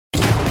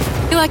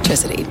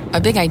Electricity,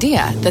 a big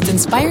idea that's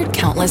inspired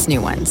countless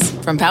new ones.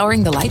 From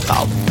powering the light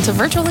bulb to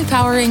virtually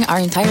powering our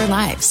entire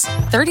lives.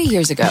 30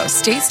 years ago,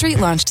 State Street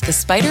launched the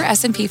SPDR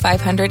S&P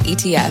 500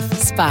 ETF,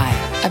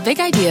 SPY. A big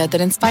idea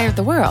that inspired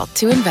the world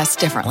to invest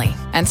differently.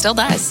 And still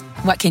does.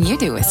 What can you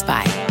do with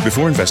SPY?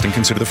 Before investing,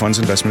 consider the fund's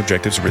investment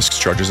objectives, risks,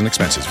 charges, and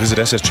expenses. Visit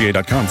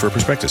ssga.com for a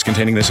prospectus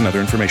containing this and other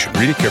information.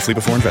 Read it carefully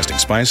before investing.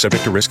 SPY is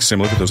subject to risks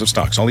similar to those of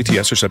stocks. All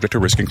ETFs are subject to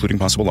risk, including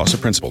possible loss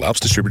of principal. Alps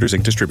Distributors,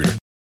 Inc. Distributor.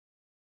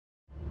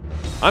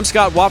 I'm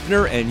Scott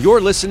Wapner, and you're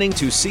listening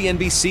to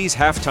CNBC's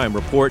Halftime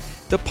Report,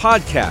 the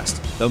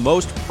podcast, the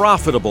most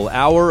profitable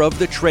hour of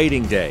the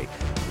trading day.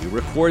 We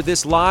record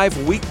this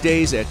live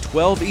weekdays at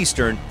 12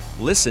 Eastern.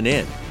 Listen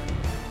in.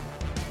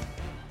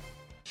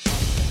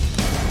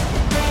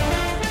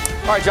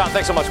 All right, John,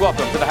 thanks so much.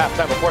 Welcome to the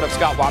Halftime Report. I'm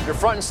Scott Wapner.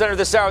 Front and center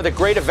this hour, the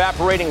great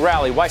evaporating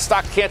rally, why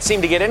stock can't seem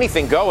to get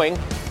anything going,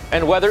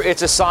 and whether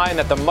it's a sign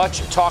that the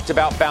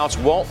much-talked-about bounce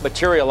won't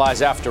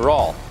materialize after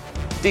all.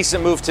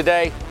 Decent move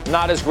today,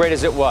 not as great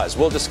as it was.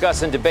 We'll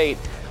discuss and debate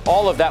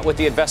all of that with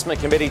the investment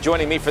committee.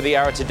 Joining me for the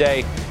hour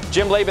today,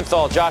 Jim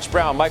Lebenthal, Josh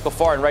Brown, Michael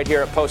Farr, and right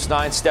here at Post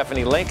 9,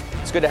 Stephanie Link.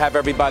 It's good to have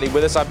everybody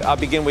with us. I'll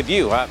begin with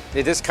you.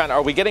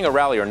 Are we getting a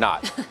rally or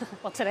not?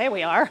 Well, today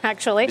we are,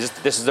 actually.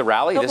 This is the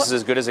rally? This is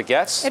as good as it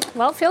gets? It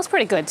feels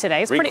pretty good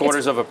today. It's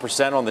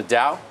 0.75% on the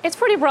Dow? It's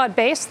pretty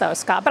broad-based, though,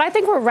 Scott. But I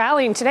think we're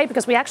rallying today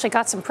because we actually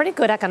got some pretty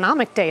good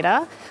economic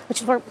data,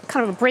 which we're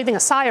kind of breathing a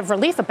sigh of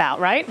relief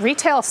about, right?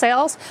 Retail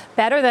sales,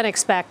 better than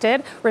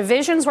expected.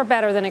 Revisions were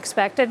better than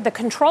expected. The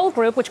control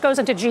group, which goes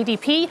into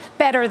GDP,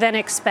 better than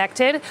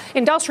expected.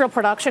 Industrial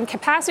production,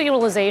 capacity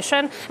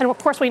utilization, and, of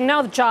course, we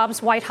know the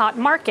jobs, white-hot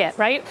market,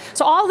 right?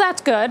 So all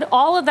that's good.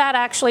 All of that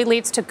actually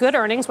leads to good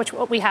earnings, which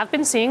we have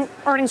been seeing.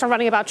 Earnings are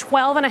running about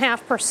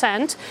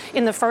 12.5%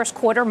 in the first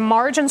quarter.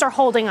 Margins are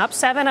holding up.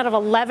 7 out of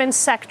 11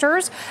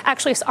 sectors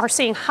actually are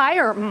seeing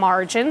higher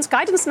margins.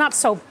 Guidance not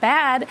so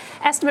bad.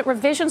 Estimate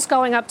revisions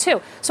going up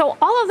too. So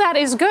all of that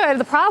is good.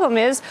 The problem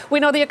is we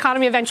know the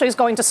economy eventually is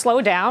going to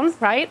slow down,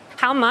 right?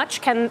 How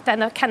much can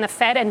the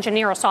Fed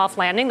engineer a soft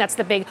landing? That's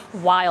the big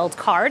wild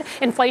card.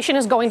 Inflation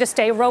is going to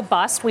stay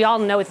robust. We all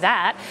know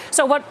that.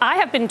 So what I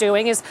have been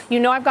doing is,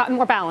 I've gotten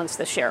more balance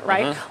this year,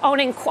 right? Mm-hmm.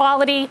 Owning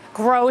quality,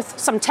 growth,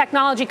 some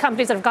technology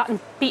companies that have gotten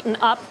beaten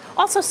up.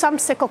 Also some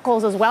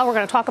cyclicals as well. We're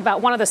going to talk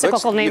about one of the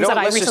cyclical names that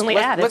I recently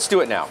added. Let's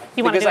do it now.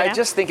 Because I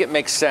just think it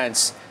makes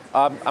sense.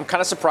 I'm kind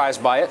of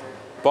surprised by it.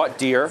 Bought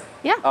Deere.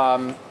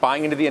 Yeah.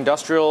 Buying into the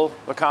industrial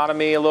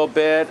economy a little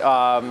bit.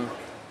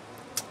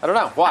 I don't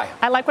know. Why?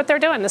 I like what they're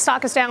doing. The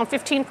stock is down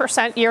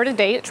 15% year to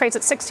date. It trades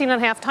at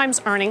 16.5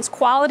 times earnings.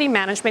 Quality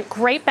management,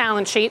 great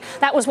balance sheet.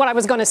 That was what I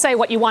was going to say,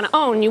 what you want to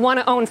own. You want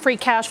to own free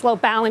cash flow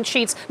balance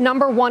sheets,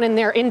 number one in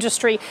their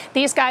industry.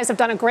 These guys have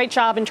done a great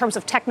job in terms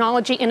of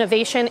technology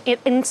innovation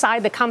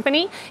inside the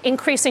company,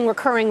 increasing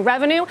recurring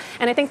revenue.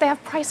 And I think they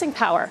have pricing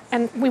power.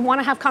 And we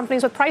want to have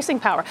companies with pricing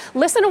power.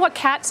 Listen to what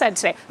Cat said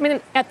today. I mean,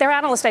 at their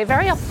analyst day,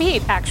 very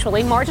upbeat,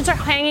 actually. Margins are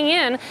hanging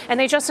in, and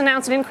they just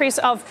announced an increase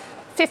of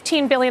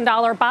 $15 billion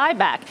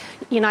buyback.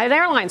 United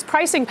Airlines,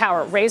 pricing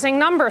power, raising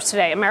numbers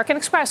today. American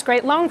Express,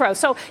 great loan growth.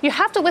 So you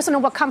have to listen to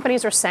what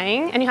companies are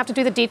saying, and you have to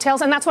do the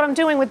details. And that's what I'm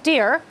doing with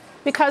Deere,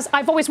 because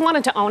I've always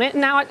wanted to own it.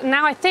 Now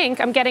I think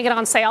I'm getting it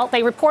on sale.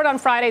 They report on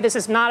Friday. This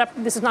is not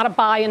a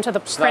buy into the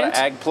print. It's not an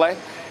ag play?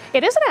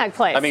 It is an ag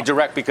play. I mean,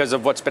 direct because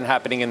of what's been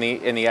happening in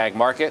the ag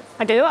market?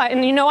 I do.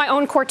 I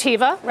own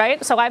Corteva,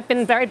 right? So I've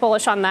been very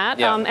bullish on that.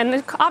 Yeah.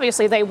 And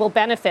obviously they will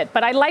benefit.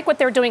 But I like what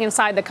they're doing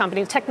inside the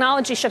company.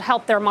 Technology should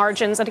help their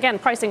margins. And again,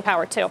 pricing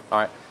power too.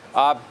 All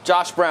right.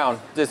 Josh Brown,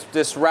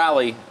 this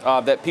rally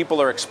that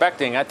people are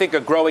expecting, I think a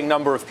growing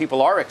number of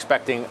people are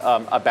expecting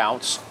a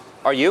bounce.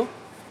 Are you?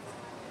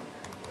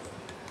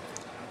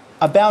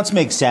 A bounce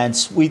makes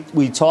sense.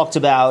 We talked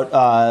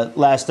about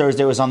last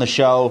Thursday was on the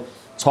show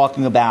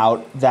talking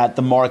about that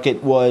the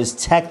market was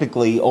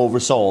technically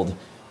oversold.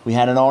 We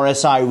had an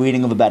RSI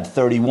reading of about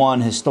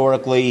 31.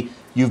 Historically,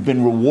 you've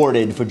been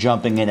rewarded for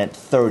jumping in at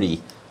 30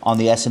 on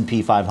the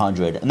S&P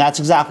 500. And that's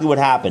exactly what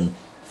happened.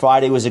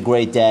 Friday was a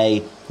great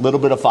day. A little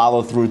bit of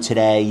follow-through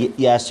today.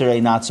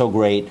 Yesterday, not so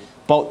great.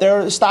 But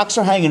their stocks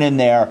are hanging in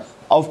there.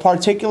 Of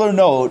particular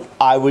note,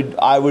 I would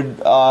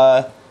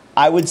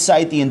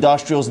cite the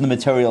industrials and the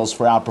materials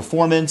for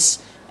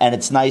outperformance. And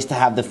it's nice to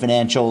have the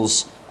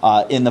financials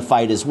in the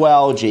fight as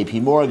well. J.P.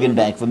 Morgan,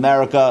 Bank of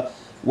America,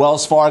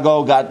 Wells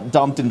Fargo got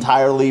dumped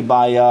entirely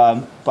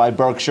by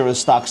Berkshire.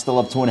 Stock still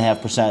up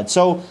 2.5%.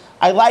 So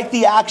I like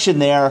the action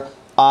there,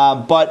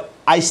 but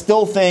I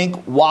still think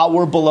while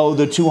we're below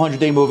the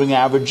 200-day moving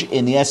average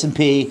in the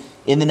S&P,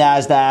 in the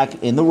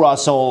NASDAQ, in the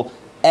Russell,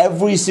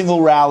 every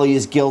single rally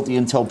is guilty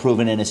until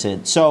proven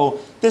innocent. So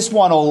this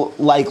one will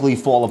likely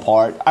fall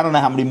apart. I don't know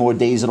how many more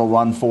days it'll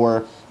run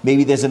for.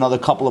 Maybe there's another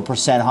couple of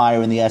percent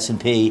higher in the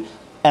S&P.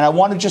 And I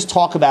want to just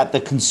talk about the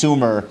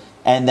consumer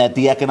and that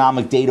the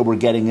economic data we're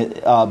getting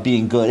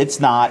being good. It's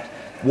not.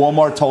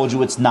 Walmart told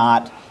you it's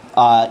not.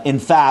 In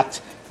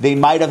fact, they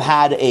might have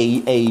had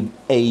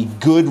a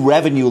good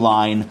revenue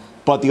line,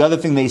 but the other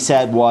thing they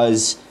said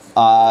was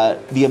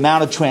the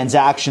amount of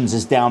transactions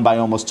is down by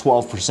almost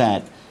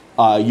 12%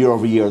 year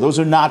over year. Those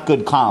are not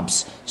good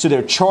comps. So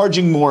they're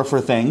charging more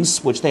for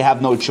things, which they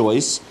have no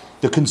choice.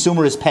 The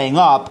consumer is paying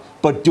up,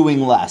 but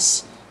doing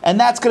less. And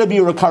that's going to be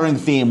a recurring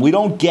theme. We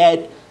don't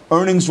get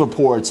earnings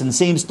reports and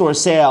same-store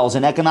sales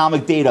and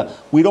economic data.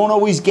 We don't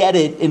always get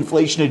it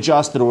inflation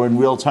adjusted or in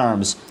real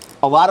terms.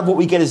 A lot of what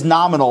we get is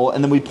nominal,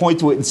 and then we point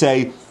to it and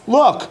say,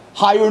 look,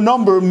 higher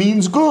number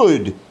means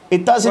good.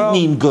 It doesn't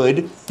mean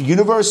good. The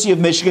University of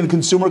Michigan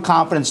consumer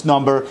confidence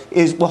number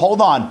is, well,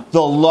 hold on,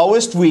 the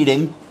lowest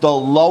reading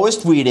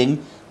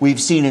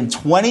we've seen in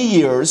 20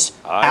 years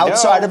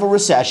outside of a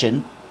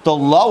recession, the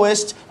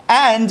lowest.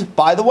 And,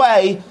 by the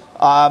way,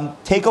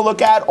 take a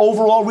look at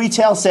overall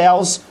retail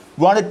sales.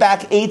 Run it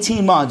back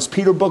 18 months.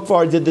 Peter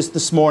Boockvar did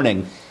this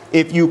morning.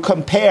 If you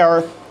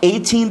compare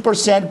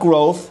 18%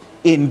 growth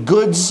in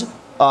goods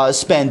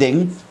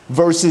spending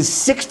versus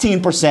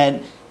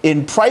 16%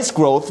 in price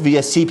growth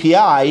via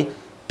CPI,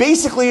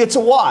 basically it's a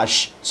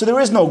wash. So there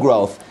is no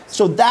growth.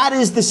 So that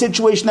is the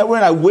situation that we're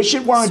in. I wish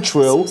it weren't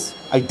true.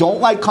 I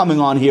don't like coming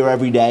on here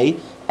every day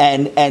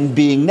and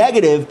being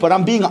negative, but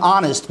I'm being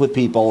honest with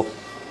people.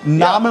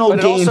 Nominal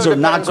gains are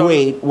not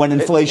great when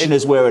inflation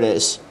is where it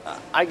is.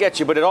 I get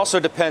you, but it also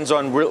depends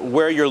on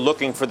where you're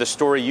looking for the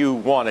story you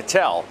want to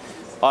tell.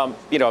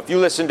 If you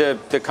listen to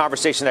the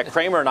conversation that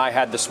Kramer and I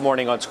had this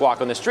morning on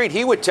Squawk on the Street,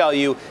 he would tell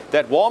you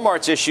that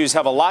Walmart's issues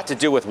have a lot to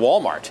do with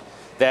Walmart,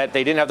 that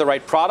they didn't have the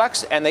right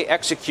products and they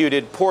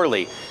executed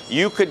poorly.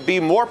 You could be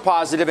more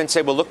positive and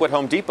say, well, look what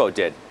Home Depot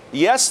did.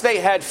 Yes, they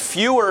had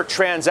fewer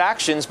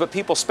transactions, but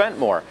people spent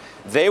more.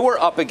 They were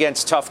up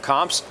against tough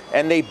comps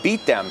and they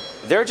beat them.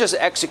 They're just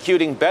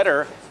executing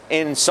better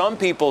in some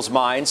people's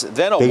minds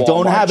than a Walmart. They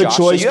don't have a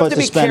choice but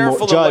to spend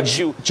more. Judge,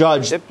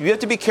 you have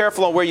to be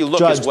careful on where you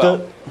look as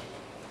well.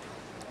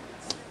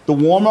 The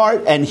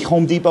Walmart and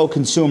Home Depot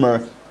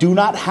consumer do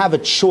not have a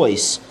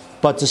choice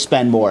but to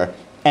spend more.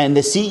 And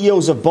the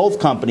CEOs of both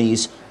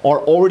companies are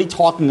already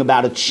talking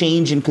about a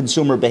change in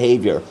consumer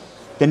behavior.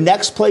 The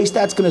next place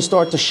that's going to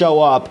start to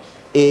show up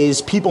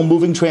is people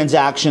moving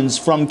transactions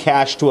from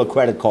cash to a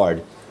credit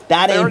card.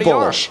 That ain't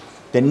bullish.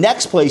 The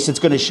next place it's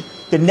going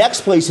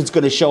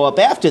to show up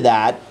after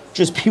that,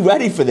 just be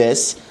ready for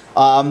this,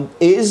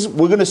 is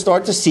we're going to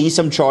start to see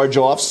some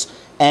charge-offs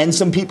and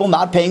some people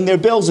not paying their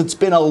bills. It's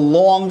been a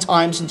long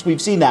time since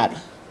we've seen that.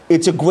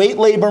 It's a great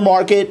labor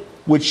market,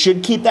 which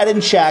should keep that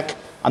in check.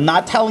 I'm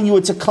not telling you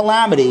it's a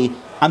calamity.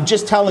 I'm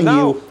just telling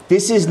you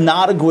this is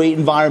not a great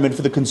environment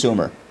for the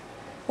consumer.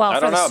 Well,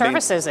 for the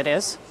services, it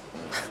is.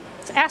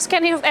 Ask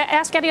any of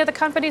the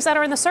companies that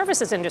are in the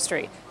services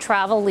industry: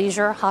 travel,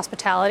 leisure,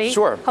 hospitality,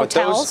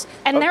 hotels,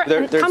 and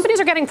companies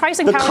are getting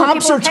pricing power. The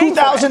comps are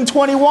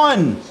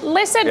 2021.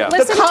 Listen to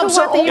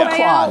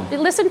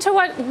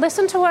what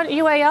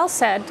UAL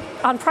said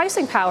on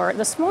pricing power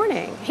this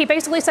morning. He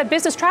basically said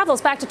business travel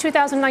is back to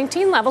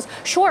 2019 levels.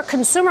 Sure,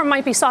 consumer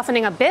might be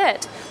softening a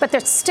bit, but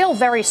they're still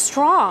very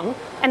strong,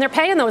 and they're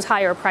paying those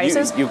higher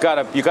prices. You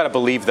got to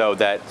believe, though,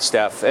 that,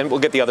 Steph, and we'll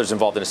get the others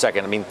involved in a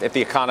second. I mean, if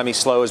the economy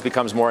slows,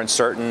 becomes more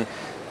uncertain,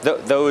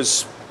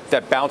 those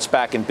that bounce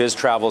back in biz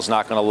travel is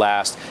not going to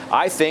last.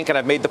 I think, and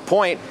I've made the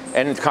point,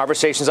 and in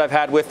conversations I've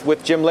had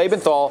with Jim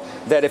Lebenthal,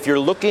 that if you're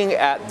looking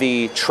at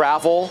the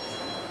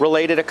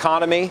travel-related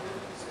economy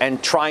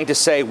and trying to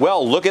say,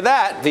 well, look at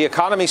that, the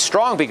economy's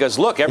strong because,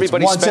 look,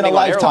 everybody's spending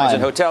on airlines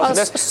and hotels. And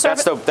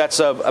that's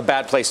a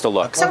bad place to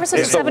look. Services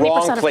it's the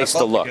wrong place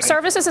to look.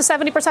 Services is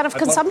 70% of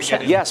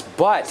consumption. Yes,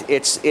 but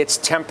it's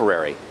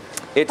temporary.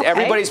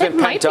 Everybody's been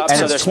pent up,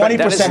 so there's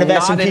 20% of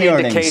S&P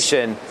earnings.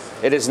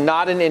 It is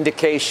not an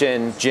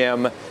indication,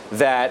 Jim,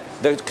 that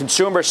the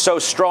consumer's so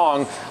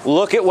strong.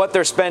 Look at what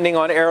they're spending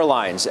on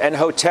airlines and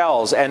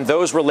hotels and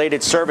those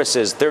related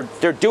services.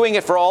 They're doing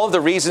it for all of the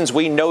reasons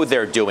we know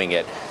they're doing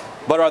it.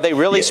 But are they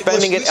really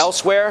spending it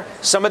elsewhere?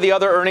 Some of the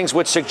other earnings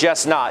would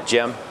suggest not,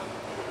 Jim.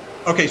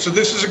 Okay, so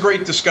this is a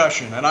great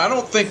discussion, and I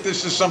don't think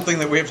this is something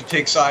that we have to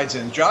take sides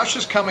in. Josh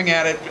is coming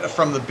at it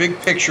from the big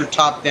picture,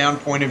 top-down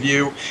point of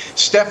view.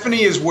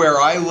 Stephanie is where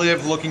I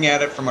live, looking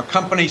at it from a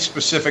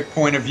company-specific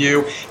point of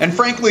view, and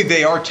frankly,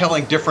 they are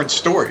telling different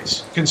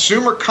stories.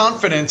 Consumer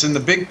confidence in the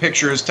big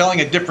picture is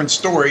telling a different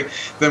story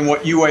than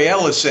what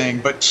UAL is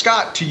saying. But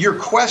Scott, to your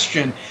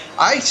question,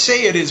 I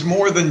say it is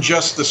more than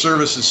just the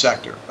services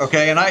sector,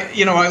 okay? And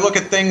I look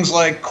at things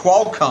like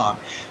Qualcomm.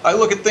 I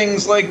look at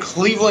things like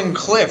Cleveland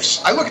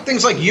Cliffs. I look at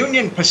things like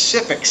Union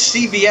Pacific,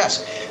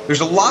 CVS.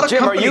 There's a lot of Jim,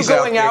 companies are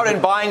you going out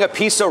and buying a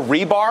piece of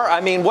rebar?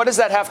 I mean, what does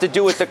that have to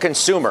do with the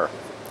consumer?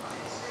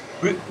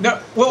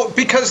 No, well,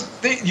 because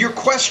your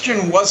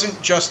question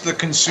wasn't just the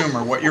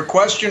consumer. What your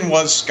question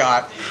was,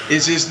 Scott,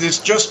 is this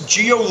just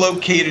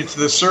geolocated to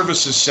the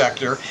services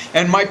sector?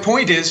 And my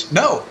point is,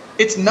 no.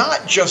 It's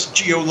not just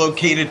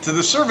geolocated to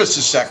the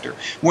services sector.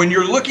 When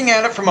you're looking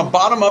at it from a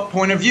bottom-up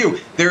point of view,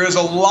 there is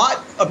a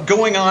lot of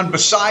going on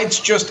besides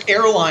just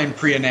airline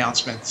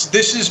pre-announcements.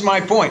 This is my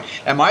point.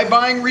 Am I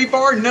buying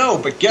rebar? No,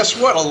 but guess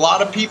what? A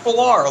lot of people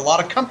are. A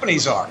lot of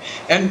companies are.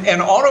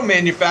 And auto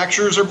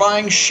manufacturers are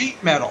buying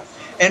sheet metal.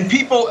 And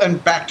people,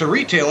 and back to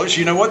retailers,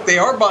 you know what? They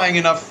are buying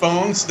enough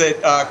phones that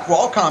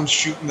Qualcomm's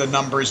shooting the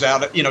numbers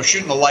out,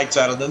 shooting the lights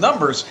out of the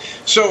numbers.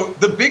 So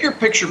the bigger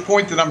picture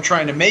point that I'm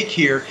trying to make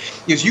here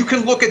is you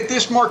can look at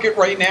this market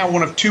right now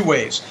one of two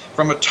ways.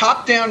 From a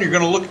top down, you're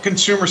going to look at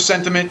consumer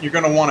sentiment, you're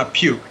going to want to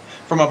puke.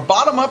 From a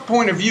bottom up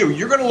point of view,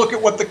 you're going to look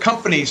at what the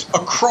companies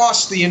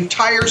across the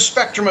entire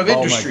spectrum of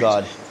industries,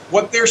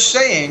 what they're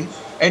saying,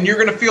 and you're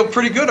going to feel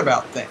pretty good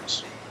about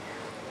things.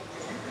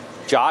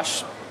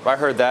 Josh, I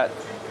heard that.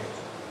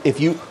 If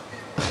you,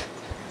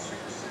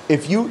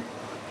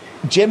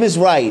 Jim is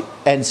right,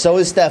 and so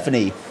is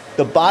Stephanie.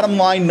 The bottom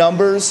line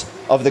numbers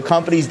of the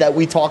companies that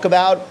we talk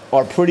about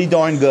are pretty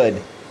darn good.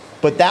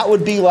 But that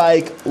would be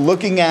like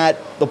looking at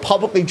the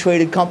publicly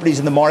traded companies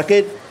in the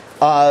market.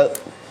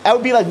 That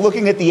would be like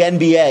looking at the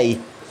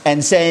NBA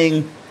and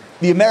saying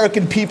the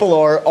American people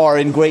are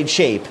in great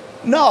shape.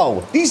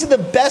 No, these are the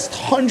best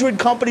 100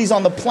 companies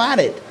on the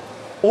planet.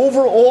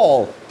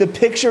 Overall, the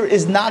picture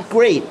is not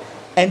great.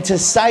 And to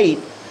cite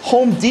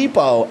Home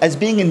Depot as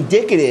being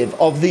indicative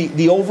of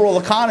the overall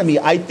economy,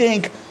 I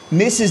think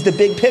misses the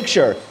big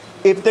picture.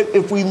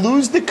 If we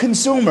lose the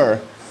consumer,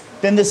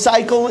 then the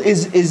cycle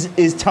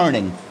is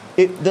turning.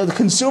 The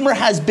consumer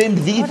has been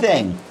the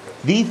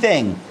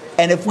thing.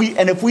 And if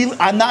we,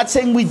 I'm not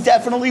saying we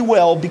definitely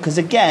will, because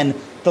again,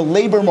 the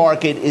labor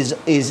market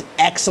is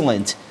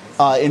excellent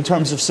in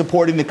terms of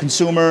supporting the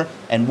consumer,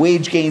 and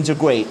wage gains are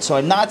great. So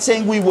I'm not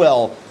saying we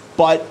will,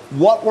 but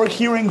what we're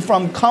hearing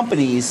from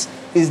companies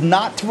is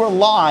not to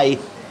rely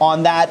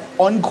on that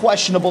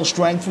unquestionable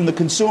strength from the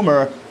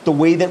consumer the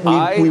way that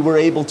we were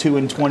able to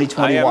in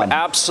 2021. I am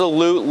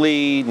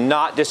absolutely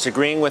not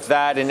disagreeing with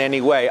that in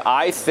any way.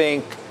 I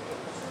think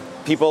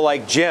people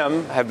like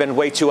Jim have been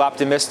way too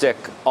optimistic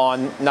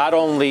on not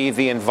only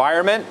the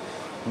environment,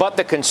 but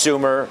the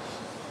consumer,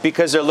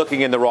 because they're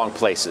looking in the wrong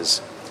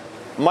places.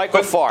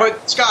 Michael Farr.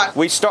 But Scott,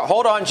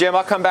 hold on, Jim.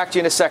 I'll come back to you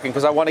in a second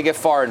because I want to get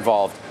Farr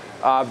involved.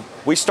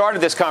 We started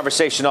this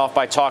conversation off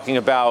by talking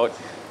about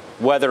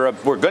whether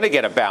we're going to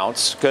get a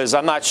bounce, because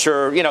I'm not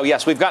sure.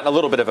 Yes, we've gotten a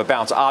little bit of a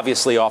bounce,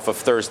 obviously, off of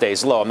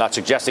Thursday's low. I'm not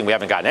suggesting we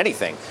haven't gotten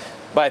anything,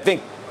 but I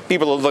think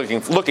people are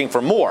looking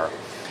for more.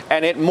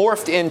 And it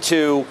morphed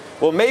into,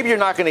 well, maybe you're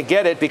not going to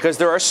get it because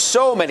there are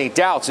so many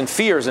doubts and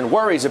fears and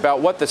worries about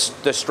what the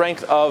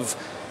strength of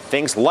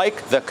things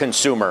like the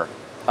consumer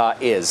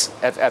is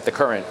at the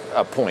current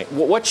point.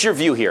 What's your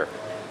view here?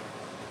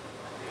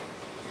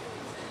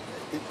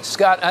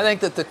 Scott, I think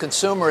that the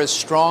consumer is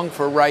strong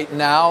for right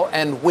now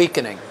and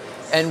weakening.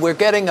 And we're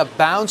getting a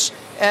bounce.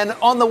 And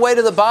on the way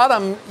to the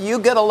bottom, you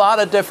get a lot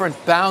of different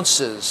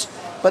bounces.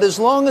 But as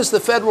long as the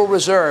Federal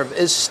Reserve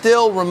is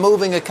still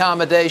removing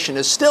accommodation,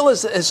 as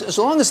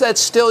long as that's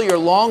still your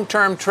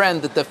long-term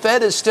trend, that the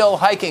Fed is still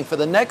hiking for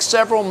the next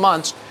several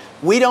months,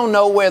 we don't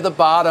know where the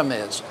bottom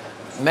is.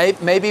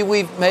 Maybe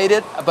we've made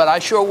it, but I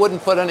sure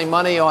wouldn't put any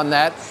money on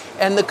that.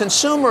 And the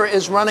consumer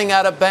is running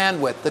out of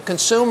bandwidth. The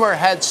consumer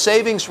had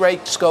savings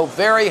rates go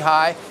very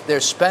high. They're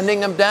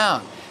spending them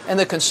down. And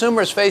the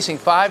consumer is facing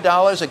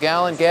 $5 a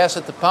gallon gas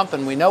at the pump,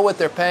 and we know what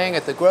they're paying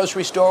at the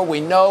grocery store.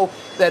 We know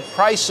that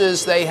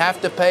prices they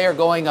have to pay are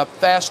going up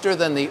faster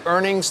than the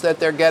earnings that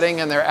they're getting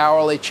in their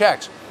hourly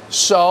checks.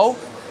 So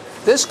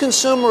this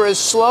consumer is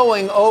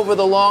slowing over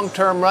the long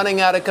term, running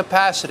out of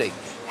capacity.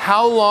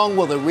 How long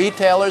will the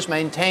retailers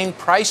maintain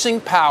pricing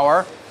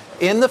power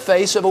in the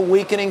face of a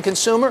weakening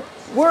consumer?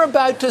 We're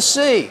about to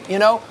see.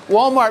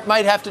 Walmart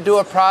might have to do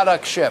a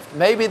product shift.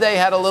 Maybe they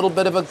had a little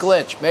bit of a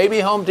glitch.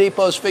 Maybe Home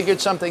Depot's figured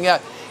something out.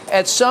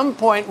 At some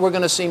point, we're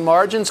going to see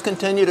margins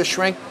continue to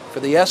shrink for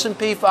the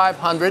S&P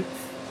 500.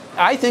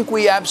 I think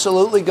we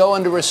absolutely go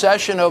into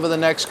recession over the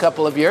next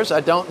couple of years.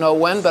 I don't know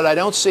when, but I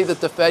don't see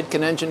that the Fed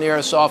can engineer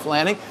a soft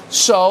landing.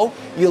 So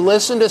you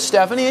listen to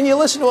Stephanie and you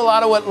listen to a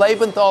lot of what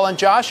Lebenthal and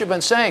Josh have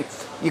been saying.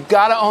 You've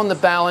got to own the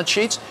balance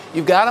sheets.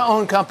 You've got to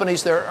own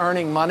companies that are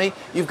earning money.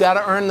 You've got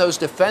to earn those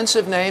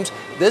defensive names.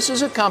 This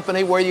is a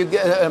company where you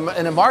get,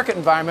 in a market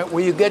environment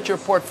where you get your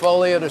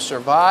portfolio to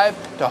survive,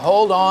 to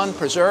hold on,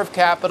 preserve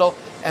capital,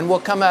 and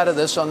we'll come out of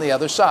this on the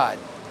other side.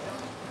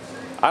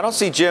 I don't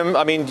see, Jim,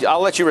 I'll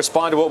let you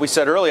respond to what we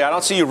said earlier. I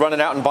don't see you running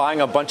out and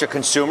buying a bunch of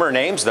consumer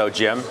names, though,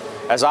 Jim,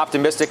 as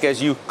optimistic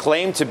as you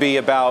claim to be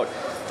about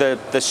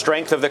the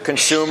strength of the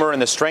consumer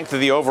and the strength of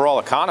the overall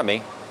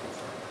economy.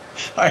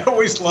 I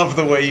always love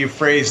the way you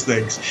phrase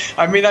things.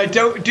 I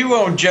do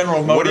own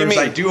General Motors. What do you mean?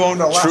 I do own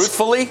Alaska.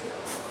 Truthfully?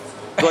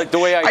 Like the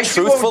way I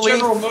truthfully do own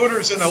General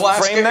Motors and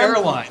Alaska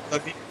Airlines.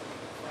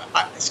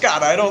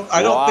 Scott, I don't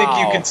think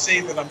you can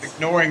say that I'm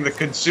ignoring the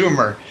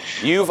consumer.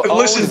 You've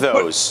owned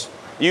those.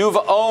 You've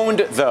owned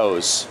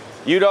those.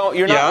 You're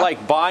not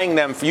like buying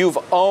them. You've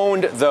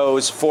owned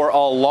those for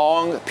a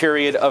long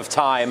period of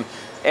time,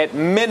 at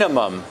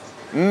minimum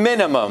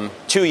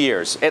 2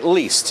 years, at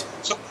least.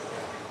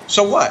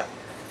 So what?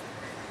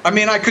 I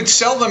mean, I could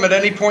sell them at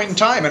any point in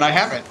time, and I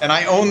haven't, and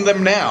I own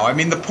them now. I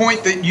mean, the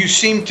point that you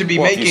seem to be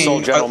making, if you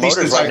sold General at least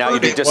Motors as right I now, you'd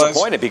heard be it,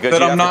 disappointed because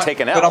that you I'm have to take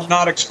an L. that I'm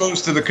not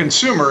exposed to the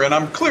consumer, and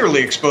I'm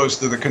clearly exposed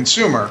to the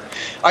consumer.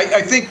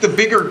 I think the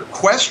bigger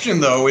question,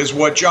 though, is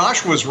what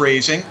Josh was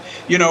raising.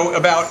 You know,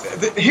 about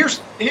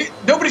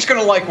nobody's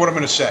going to like what I'm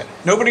going to say.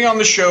 Nobody on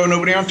the show,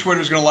 nobody on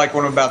Twitter is going to like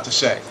what I'm about to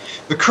say.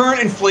 The current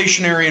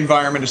inflationary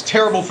environment is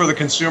terrible for the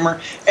consumer,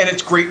 and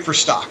it's great for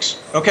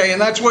stocks. Okay, and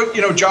that's what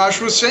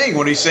Josh was saying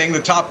when he's saying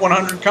the top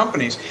 100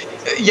 companies.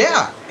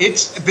 Yeah,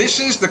 this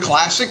is the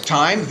classic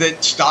time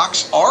that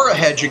stocks are a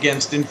hedge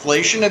against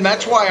inflation, and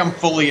that's why I'm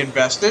fully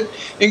invested,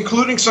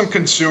 including some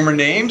consumer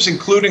names,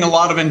 including a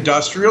lot of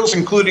industrials,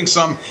 including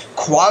some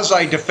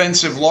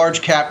quasi-defensive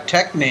large-cap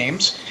tech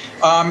names.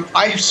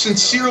 I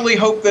sincerely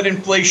hope that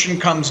inflation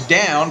comes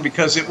down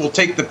because it will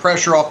take the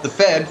pressure off the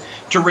Fed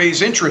to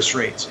raise interest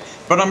rates.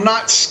 But I'm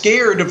not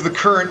scared of the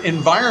current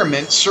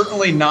environment,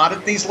 certainly not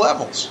at these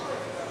levels.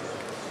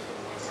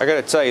 I got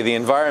to tell you, the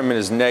environment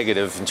is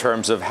negative in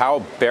terms of how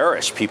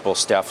bearish people,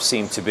 Steph,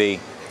 seem to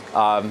be.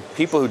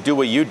 People who do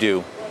what you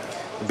do.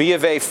 B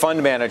of A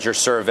fund manager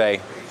survey.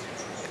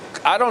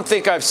 I don't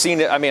think I've seen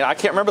it. I mean, I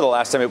can't remember the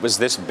last time it was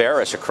this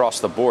bearish across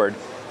the board.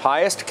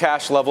 Highest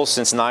cash levels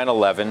since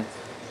 9/11.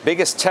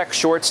 Biggest tech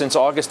short since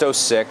August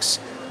 06.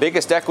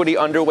 Biggest equity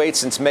underweight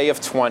since May of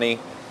 20.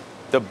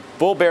 The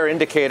bull bear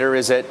indicator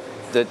is at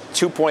the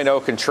 2.0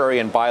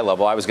 contrarian buy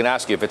level. I was going to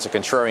ask you if it's a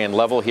contrarian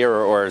level here,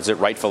 or is it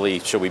rightfully,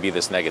 should we be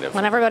this negative?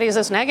 When everybody's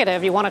this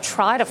negative, you want to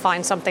try to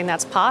find something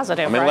that's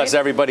positive, I mean, right? unless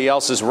everybody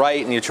else is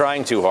right and you're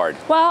trying too hard.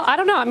 Well, I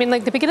don't know. I mean,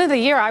 like the beginning of the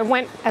year, I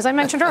went, as I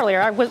mentioned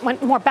earlier, I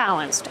went more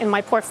balanced in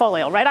my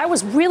portfolio, right? I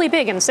was really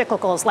big in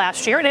cyclicals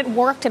last year, and it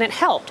worked and it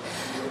helped.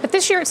 But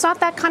this year, it's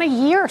not that kind of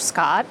year,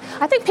 Scott.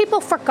 I think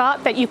people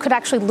forgot that you could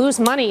actually lose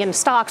money in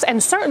stocks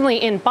and certainly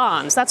in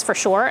bonds, that's for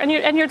sure. And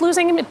you're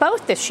losing in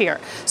both this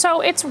year.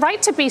 So it's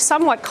right to be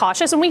somewhat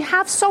cautious. And we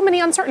have so many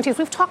uncertainties.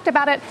 We've talked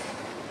about it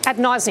ad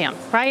nauseum,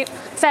 right?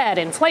 Fed,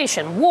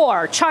 inflation,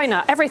 war,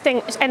 China,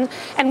 everything. And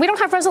we don't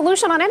have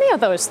resolution on any of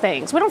those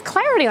things. We don't have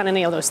clarity on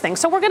any of those things.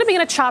 So we're going to be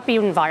in a choppy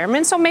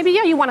environment. So maybe,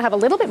 yeah, you want to have a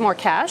little bit more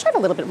cash. I have a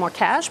little bit more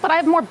cash, but I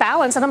have more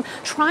balance. And I'm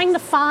trying to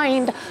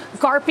find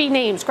GARPy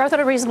names, growth at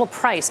a reasonable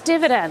price,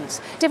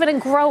 dividends,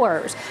 dividend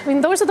growers. I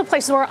mean, those are the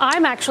places where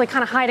I'm actually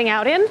kind of hiding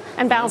out in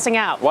and balancing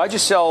out. Why'd you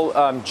sell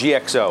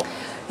GXO?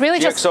 Really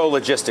GXO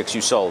Logistics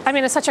you sold. I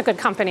mean, it's such a good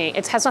company.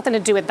 It has nothing to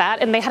do with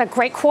that. And they had a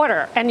great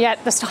quarter, and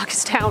yet the stock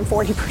is down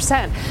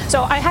 40%.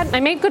 So I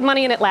made good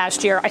money in it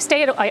last year.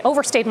 I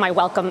overstayed my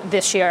welcome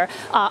this year.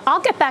 I'll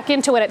get back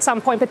into it at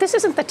some point, but this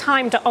isn't the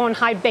time to own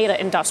high beta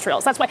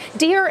industrials. That's why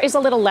Deere is a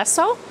little less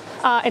so.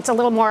 It's a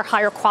little more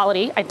higher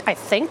quality, I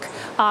think.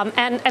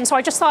 And so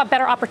I just saw a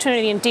better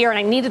opportunity in Deere, and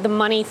I needed the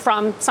money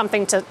from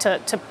something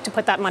to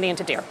put that money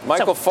into Deere.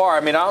 Michael Farr,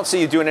 I mean, I don't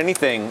see you doing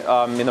anything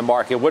in the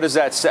market. What does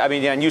that say? I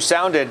mean, and you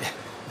sounded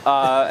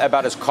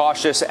about as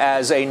cautious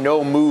as a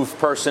no-move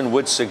person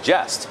would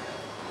suggest.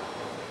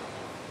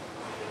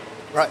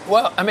 Right.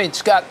 Well, I mean,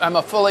 Scott, I'm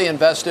a fully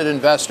invested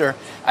investor.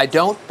 I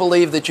don't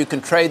believe that you can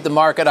trade the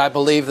market. I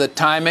believe that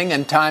timing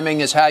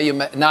is how you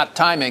not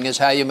timing is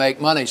how you make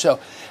money. So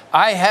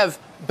I have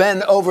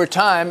been over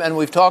time, and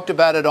we've talked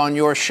about it on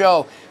your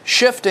show,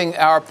 shifting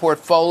our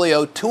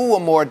portfolio to a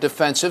more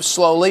defensive,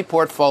 slowly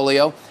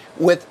portfolio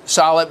with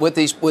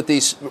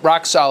these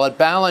rock solid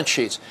balance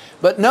sheets.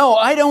 But no,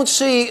 I don't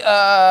see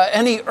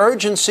any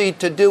urgency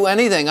to do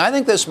anything. I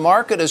think this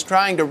market is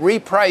trying to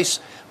reprice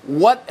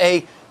what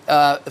a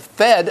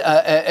Fed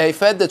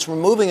that's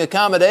removing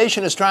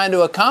accommodation is trying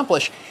to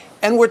accomplish.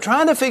 And we're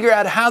trying to figure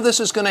out how this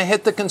is going to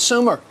hit the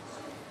consumer.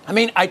 I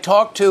mean, I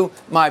talked to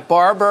my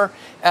barber.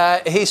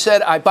 He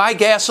said, I buy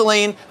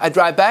gasoline, I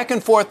drive back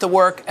and forth to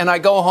work, and I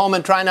go home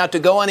and try not to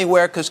go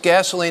anywhere because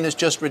gasoline is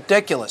just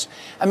ridiculous.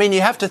 I mean,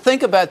 you have to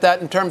think about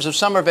that in terms of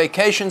summer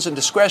vacations and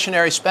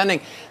discretionary spending.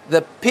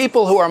 The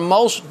people who are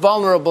most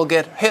vulnerable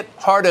get hit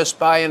hardest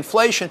by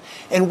inflation,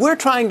 and we're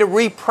trying to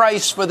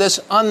reprice for this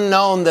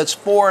unknown that's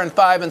 4 and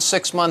 5 and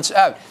 6 months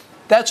out.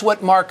 That's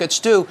what markets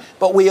do.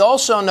 But we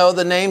also know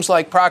the names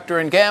like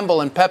Procter &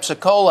 Gamble and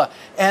Pepsi-Cola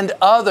and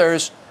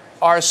others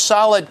are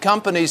solid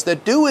companies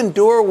that do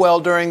endure well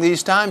during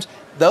these times.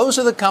 Those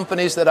are the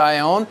companies that I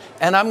own,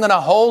 and I'm going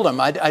to hold them.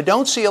 I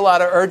don't see a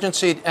lot of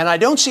urgency, and I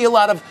don't see a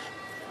lot of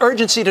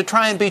urgency to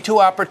try and be too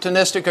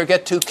opportunistic or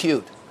get too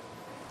cute.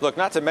 Look,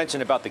 not to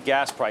mention about the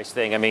gas price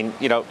thing. I mean,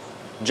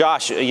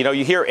 Josh,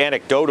 you hear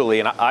anecdotally,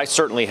 and I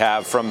certainly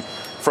have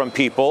from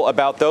people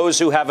about those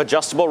who have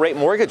adjustable rate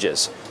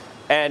mortgages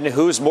and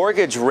whose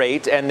mortgage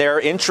rate and their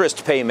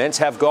interest payments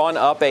have gone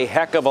up a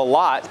heck of a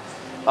lot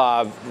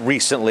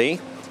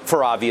recently,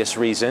 for obvious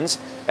reasons,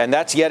 and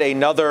that's yet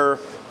another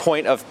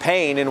point of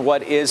pain in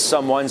what is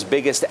someone's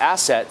biggest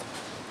asset,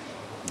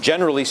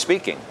 generally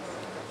speaking.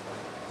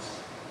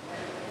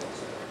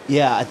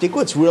 Yeah, I think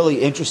what's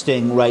really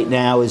interesting right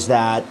now is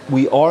that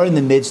we are in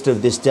the midst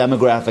of this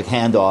demographic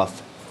handoff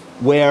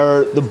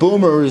where the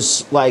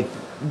boomers, like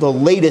the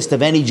latest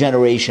of any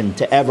generation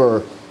to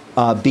ever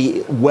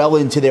be well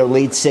into their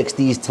late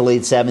 60s to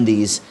late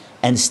 70s,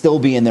 and still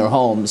be in their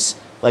homes.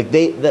 Like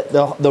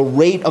the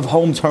rate of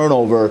home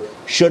turnover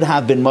should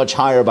have been much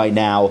higher by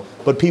now,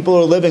 but people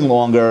are living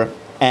longer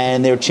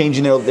and they're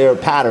changing their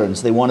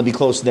patterns. They want to be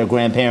close to their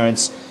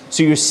grandparents.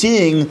 So you're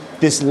seeing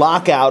this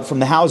lockout from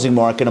the housing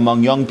market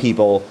among young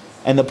people.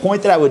 And the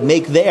point that I would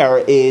make there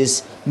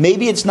is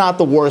maybe it's not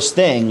the worst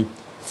thing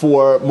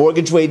for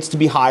mortgage rates to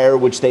be higher,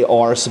 which they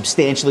are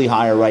substantially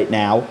higher right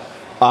now,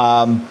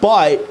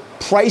 but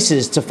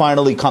prices to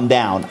finally come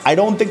down. I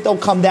don't think they'll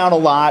come down a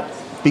lot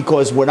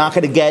because we're not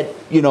going to get,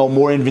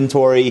 more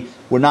inventory.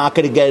 We're not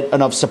going to get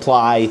enough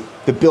supply.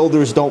 The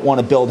builders don't want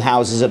to build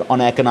houses at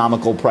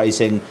uneconomical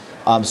pricing.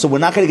 So we're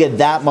not going to get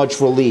that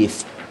much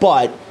relief.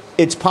 But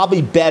it's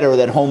probably better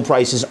that home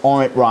prices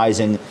aren't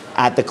rising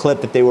at the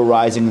clip that they were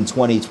rising in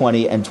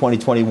 2020 and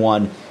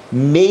 2021.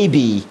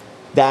 Maybe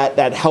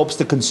that helps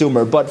the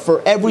consumer. But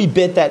for every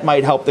bit that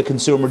might help the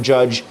consumer,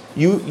 Judge,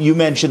 you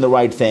mentioned the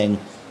right thing.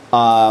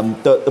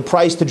 The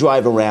price to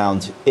drive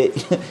around,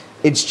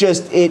 it's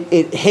just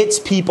it hits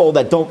people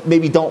that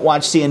don't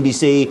watch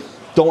CNBC,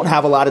 don't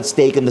have a lot at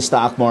stake in the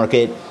stock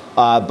market.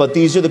 But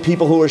these are the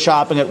people who are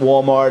shopping at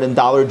Walmart and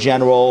Dollar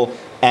General,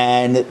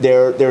 and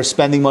they're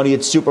spending money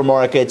at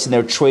supermarkets, and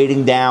they're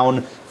trading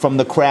down from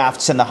the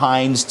Crafts and the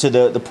Heinz to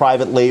the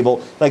private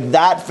label. Like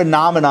that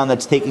phenomenon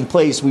that's taking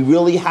place, we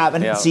really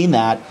haven't seen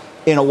that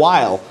in a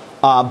while.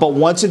 But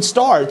once it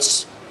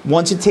starts,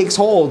 once it takes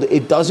hold,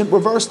 it doesn't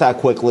reverse that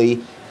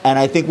quickly. And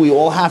I think we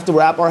all have to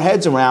wrap our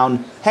heads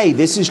around, hey,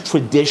 this is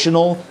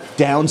traditional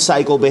down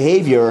cycle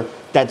behavior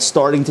that's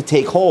starting to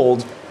take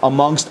hold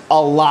amongst a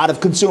lot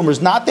of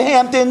consumers. Not the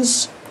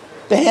Hamptons.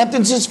 The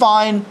Hamptons is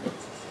fine.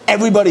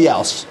 Everybody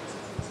else.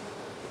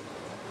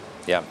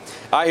 Yeah,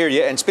 I hear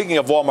you. And speaking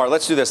of Walmart,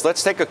 let's do this.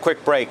 Let's take a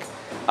quick break.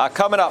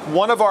 Coming up,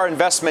 one of our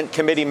investment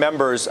committee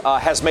members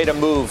has made a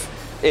move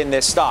in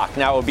this stock.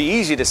 Now, it would be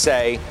easy to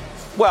say,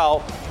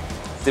 well,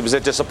 it was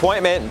a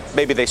disappointment.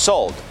 Maybe they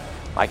sold.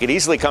 I could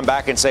easily come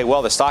back and say,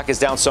 well, the stock is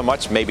down so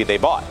much, maybe they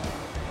bought.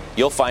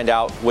 You'll find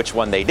out which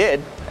one they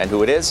did and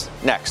who it is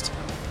next.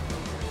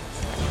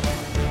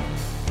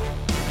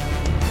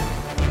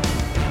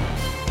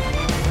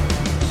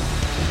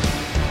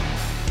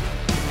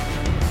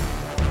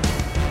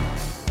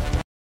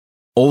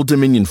 Old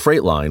Dominion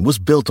Freight Line was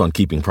built on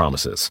keeping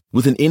promises.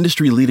 With an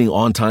industry-leading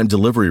on-time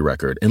delivery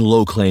record and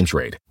low claims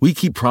rate, we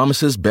keep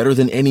promises better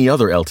than any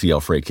other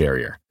LTL freight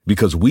carrier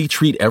because we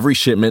treat every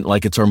shipment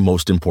like it's our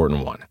most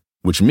important one.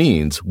 Which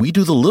means we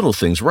do the little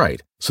things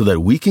right so that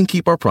we can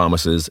keep our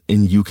promises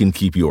and you can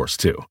keep yours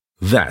too.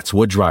 That's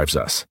what drives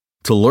us.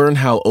 To learn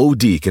how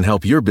OD can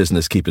help your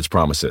business keep its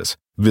promises,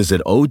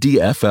 visit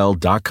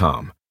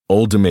odfl.com.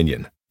 Old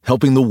Dominion,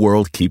 helping the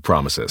world keep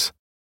promises.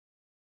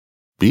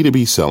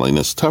 B2B selling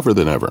is tougher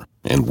than ever,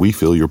 and we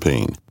feel your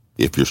pain.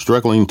 If you're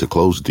struggling to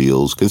close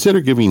deals,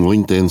 consider giving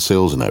LinkedIn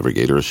Sales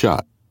Navigator a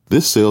shot.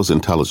 This sales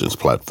intelligence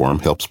platform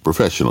helps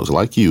professionals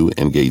like you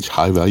engage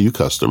high-value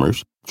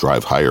customers,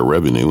 drive higher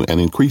revenue, and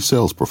increase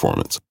sales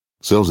performance.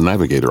 Sales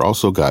Navigator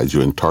also guides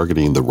you in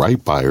targeting the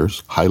right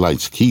buyers,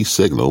 highlights key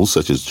signals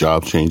such as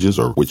job changes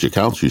or which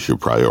accounts you should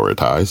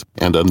prioritize,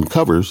 and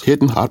uncovers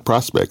hidden hot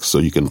prospects so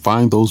you can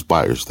find those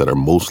buyers that are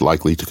most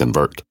likely to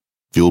convert.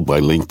 Fueled by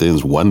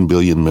LinkedIn's 1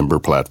 billion member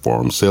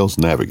platform, Sales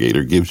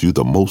Navigator gives you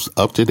the most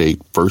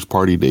up-to-date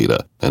first-party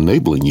data,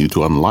 enabling you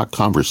to unlock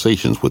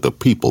conversations with the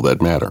people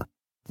that matter.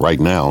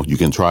 Right now, you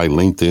can try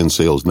LinkedIn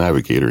Sales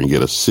Navigator and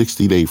get a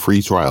 60-day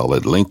free trial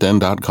at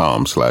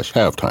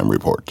linkedin.com/halftime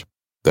report.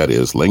 That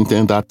is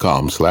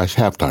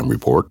linkedin.com/halftime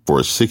report for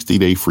a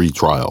 60-day free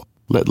trial.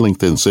 Let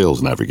LinkedIn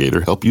Sales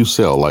Navigator help you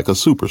sell like a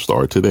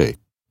superstar today.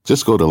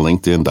 Just go to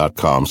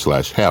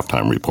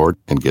linkedin.com/halftime report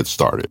and get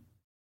started.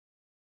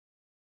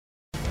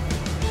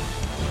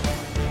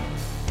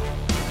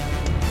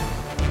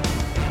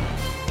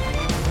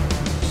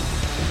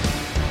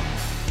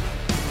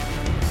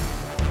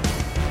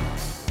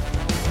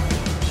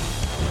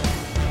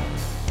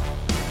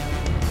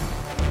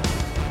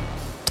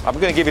 I'm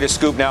going to give you the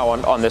scoop now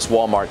on this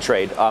Walmart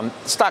trade.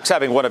 Stock's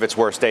having one of its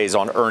worst days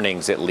on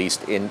earnings, at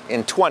least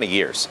in 20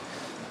 years.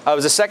 It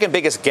was the second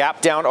biggest gap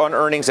down on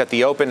earnings at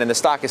the open, and the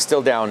stock is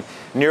still down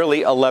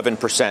nearly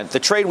 11%. The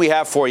trade we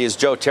have for you is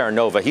Joe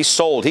Terranova.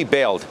 He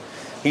bailed.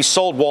 He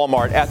sold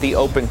Walmart at the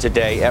open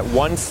today at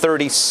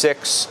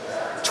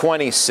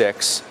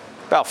 $136.26,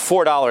 about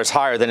 $4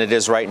 higher than it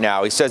is right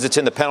now. He says it's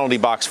in the penalty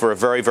box for a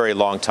very, very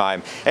long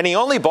time. And he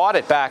only bought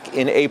it back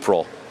in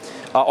April,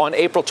 on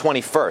April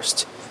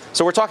 21st.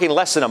 So we're talking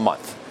less than a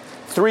month.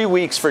 3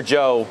 weeks for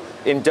Joe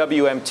in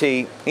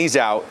WMT. He's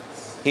out.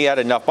 He had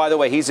enough. By the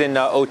way, he's in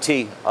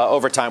OT,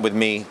 overtime with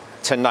me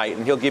tonight,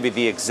 and he'll give you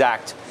the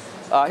exact,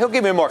 he'll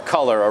give you more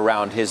color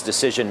around his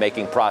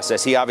decision-making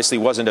process. He obviously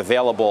wasn't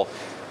available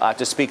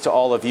to speak to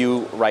all of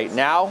you right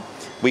now.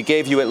 We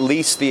gave you at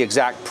least the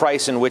exact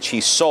price in which he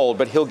sold,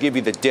 but he'll give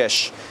you the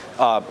dish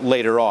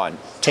later on.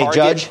 Hey,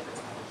 Judge?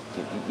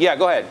 Yeah,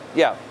 go ahead.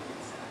 Yeah.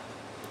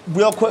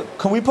 Real quick,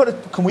 can we put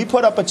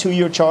up a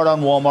 2-year chart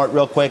on Walmart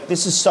real quick?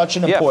 This is such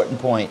an important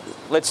point.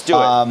 Let's do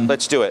it.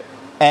 Let's do it.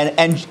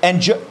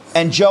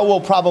 And Joe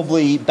will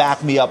probably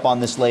back me up on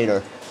this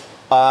later.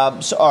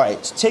 All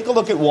right, so take a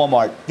look at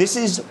Walmart. This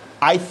is,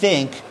 I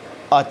think,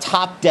 a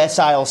top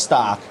decile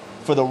stock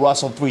for the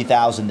Russell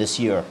 3000 this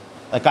year.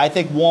 Like, I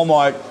think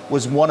Walmart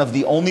was one of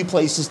the only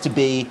places to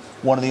be,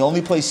 one of the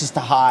only places to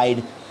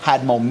hide,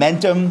 had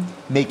momentum,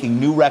 making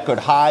new record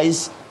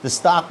highs. The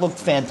stock looked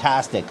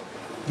fantastic.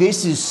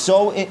 This is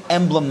so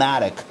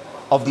emblematic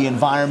of the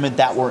environment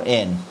that we're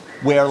in,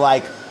 where,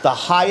 like, the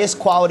highest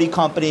quality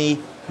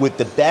company with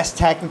the best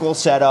technical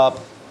setup,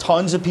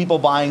 tons of people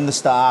buying the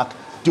stock,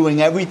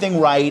 doing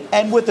everything right,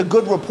 and with a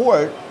good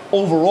report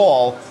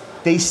overall,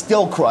 they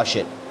still crush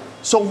it.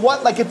 So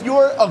what, like, if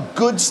you're a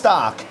good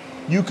stock,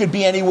 you could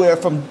be anywhere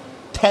from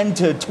 10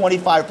 to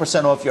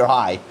 25% off your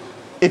high.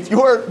 If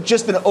you're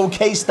just an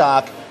okay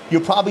stock,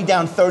 you're probably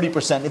down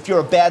 30%. If you're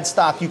a bad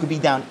stock, you could be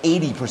down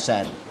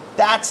 80%.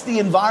 That's the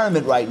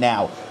environment right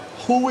now.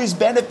 Who is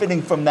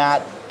benefiting from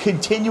that,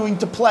 continuing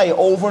to play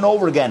over and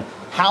over again?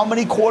 How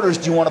many quarters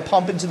do you want to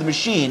pump into the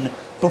machine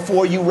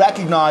before you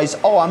recognize,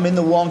 oh, I'm in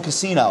the wrong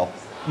casino,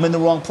 I'm in the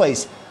wrong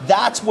place?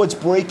 That's what's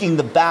breaking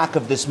the back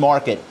of this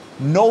market.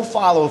 No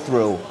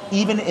follow-through,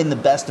 even in the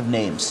best of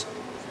names.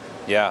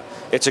 Yeah,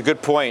 it's a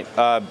good point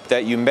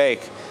that you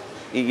make.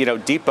 You know,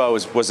 Depot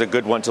was a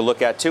good one to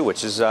look at too,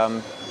 which is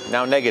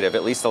now negative,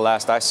 at least the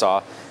last I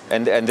saw.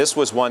 And this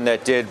was one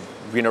that did,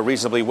 you know,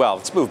 reasonably well.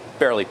 It's moved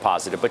barely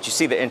positive, but you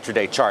see the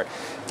intraday chart.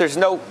 There's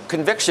no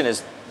conviction,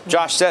 as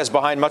Josh says,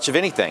 behind much of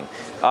anything.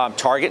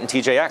 Target and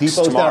TJX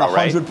Depot's tomorrow, down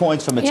 100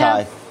 points from its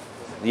high.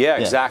 Yeah,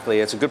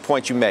 exactly. It's a good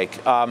point you make.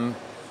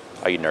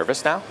 Are you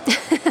nervous now?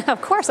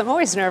 Of course, I'm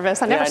always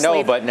nervous. I never know,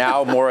 sleep. but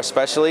now more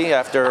especially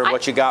after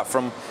what you got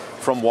from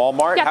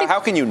Walmart. Yeah, how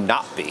can you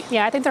not be?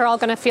 Yeah, I think they're all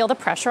going to feel the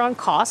pressure on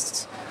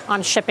costs,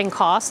 on shipping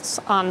costs,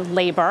 on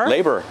labor.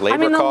 Labor I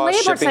mean,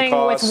 costs, the labor thing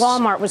costs. with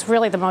Walmart was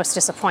really the most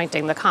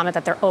disappointing, the comment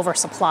that they're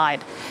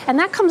oversupplied. And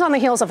that comes on the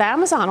heels of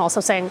Amazon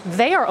also saying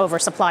they are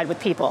oversupplied with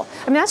people.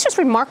 I mean, that's just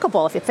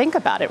remarkable if you think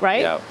about it,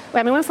 right? Yeah. I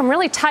mean, we went from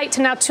really tight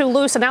to now too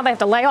loose, and now they have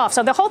to lay off.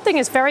 So the whole thing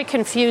is very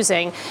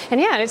confusing. And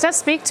yeah, it does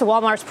speak to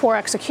Walmart's poor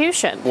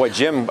execution. Boy,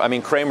 Jim, I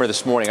mean, Cramer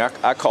this morning,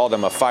 I called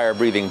him a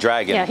fire-breathing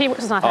dragon. Yeah, he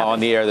was not happy. On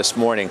the air this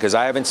morning, because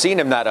I haven't seen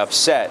him that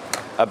upset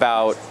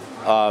about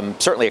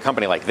certainly a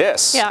company like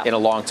this in a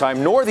long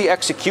time, nor the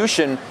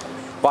execution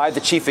by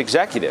the chief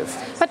executive.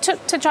 But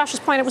to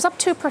Josh's point, it was up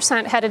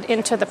 2% headed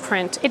into the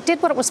print. It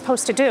did what it was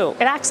supposed to do.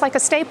 It acts like a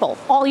staple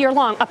all year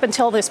long up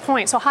until this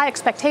point. So high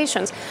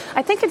expectations.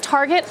 I think in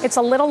Target, it's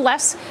a little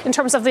less in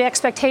terms of the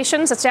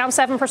expectations. It's down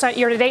 7%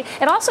 year to date.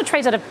 It also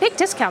trades at a big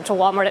discount to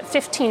Walmart at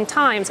 15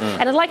 times.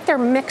 And I like their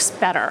mix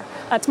better.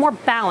 It's more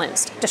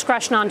balanced,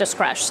 discretion on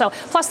discretion. So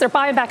plus they're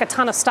buying back a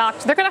ton of stock.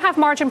 They're going to have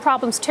margin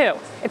problems too.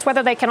 It's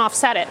whether they can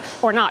offset it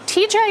or not.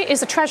 TJ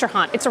is a treasure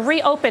hunt. It's a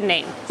reopen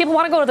name. People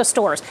want to go to the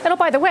stores. And oh,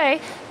 by the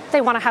way, they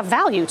want to have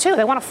value, too.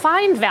 They want to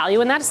find value,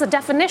 and that is the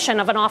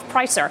definition of an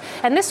off-pricer.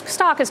 And this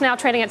stock is now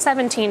trading at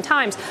 17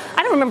 times.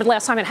 I don't remember the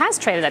last time it has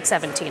traded at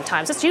 17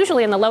 times. It's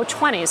usually in the low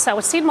 20s, so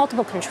it's seen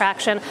multiple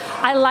contraction.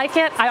 I like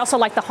it. I also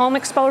like the home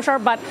exposure,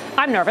 but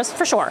I'm nervous,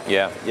 for sure.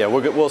 Yeah,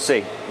 we'll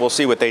see. We'll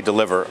see what they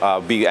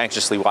deliver. Be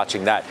anxiously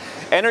watching that.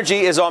 Energy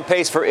is on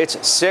pace for its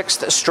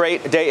 6th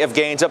straight day of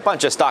gains. A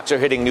bunch of stocks are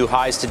hitting new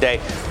highs today.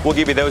 We'll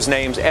give you those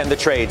names and the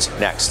trades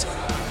next.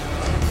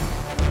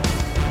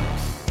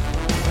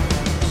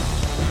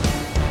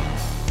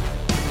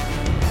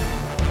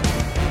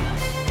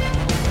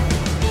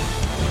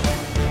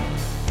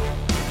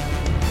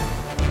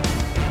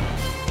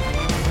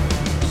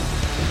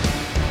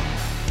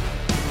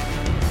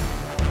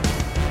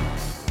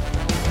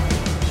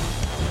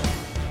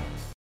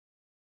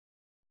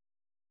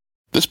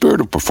 The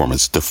spirit of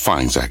performance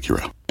defines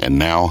Acura, and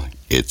now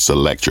it's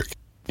electric.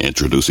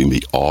 Introducing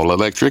the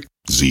all-electric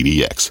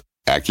ZDX,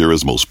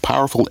 Acura's most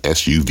powerful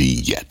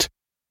SUV yet.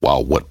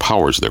 While what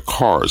powers their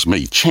cars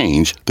may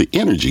change, the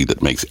energy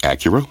that makes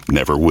Acura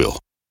never will.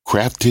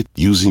 Crafted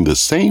using the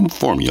same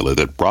formula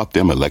that brought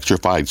them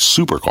electrified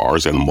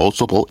supercars and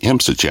multiple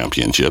IMSA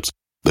championships,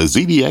 the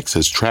ZDX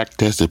has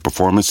track-tested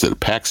performance that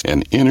packs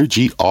an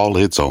energy all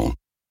its own.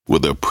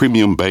 With a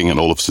premium Bang &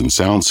 Olufsen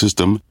sound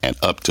system and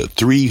up to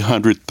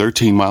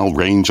 313-mile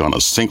range on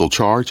a single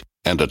charge,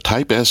 and a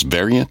Type S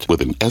variant with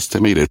an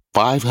estimated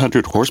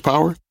 500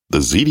 horsepower, the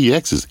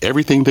ZDX is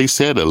everything they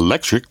said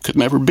electric could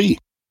never be.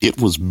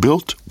 It was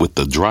built with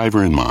the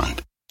driver in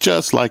mind,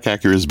 just like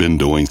Acura's been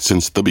doing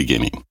since the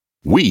beginning.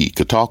 We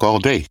could talk all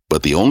day,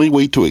 but the only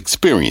way to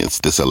experience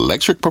this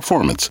electric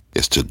performance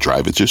is to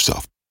drive it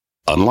yourself.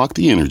 Unlock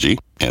the energy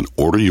and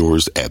order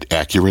yours at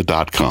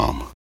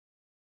Acura.com.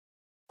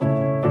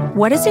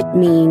 What does it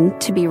mean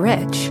to be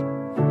rich?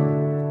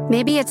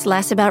 Maybe it's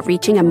less about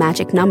reaching a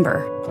magic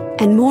number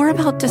and more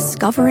about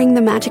discovering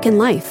the magic in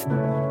life.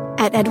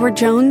 At Edward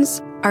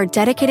Jones, our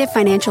dedicated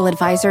financial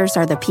advisors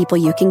are the people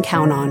you can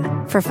count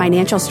on for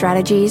financial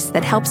strategies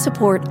that help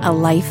support a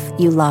life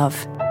you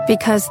love.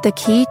 Because the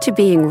key to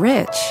being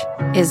rich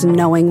is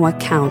knowing what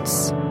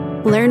counts.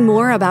 Learn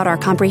more about our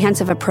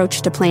comprehensive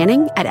approach to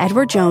planning at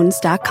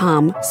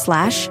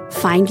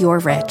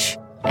edwardjones.com/findyourrich.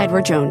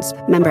 Edward Jones,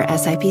 member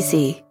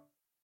SIPC.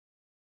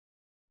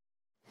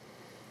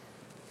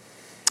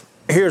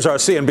 Here's our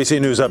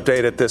CNBC News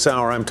update at this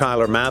hour. I'm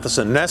Tyler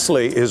Matheson.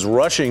 Nestle is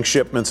rushing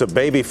shipments of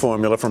baby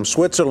formula from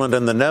Switzerland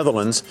and the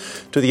Netherlands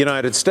to the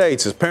United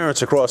States as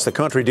parents across the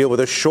country deal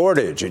with a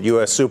shortage at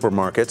U.S.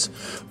 supermarkets.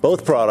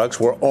 Both products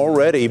were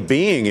already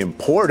being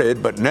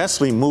imported, but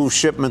Nestle moved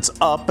shipments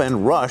up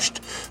and rushed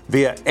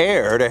via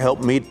air to help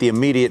meet the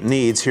immediate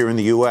needs here in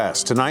the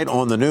U.S. Tonight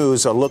on the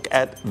news, a look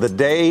at a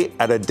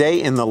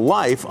day in the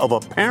life of a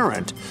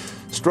parent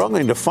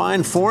struggling to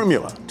find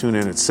formula. Tune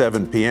in at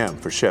 7 p.m.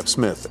 for Chef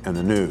Smith and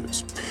the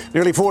news.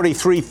 Nearly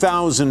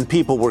 43,000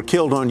 people were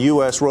killed on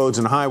U.S. roads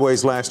and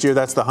highways last year.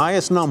 That's the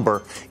highest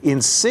number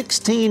in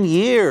 16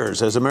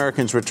 years as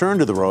Americans returned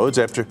to the roads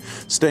after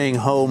staying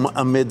home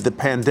amid the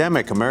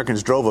pandemic.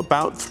 Americans drove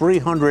about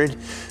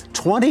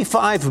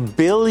 325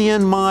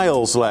 billion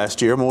miles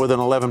last year, more than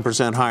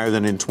 11% higher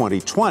than in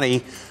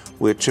 2020,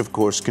 which, of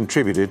course,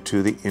 contributed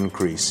to the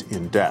increase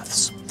in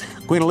deaths.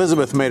 Queen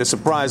Elizabeth made a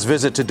surprise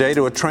visit today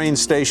to a train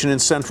station in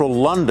central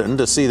London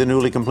to see the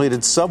newly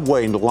completed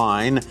subway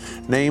line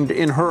named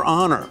in her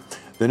honor.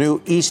 The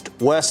new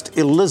East-West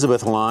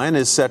Elizabeth line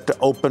is set to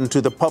open to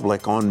the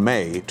public on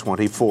May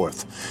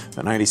 24th.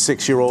 The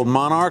 96-year-old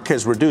monarch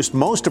has reduced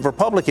most of her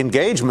public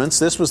engagements.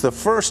 This was the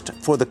first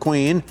for the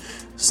Queen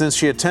since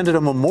she attended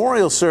a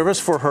memorial service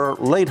for her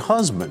late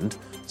husband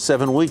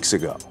 7 weeks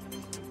ago.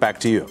 Back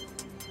to you.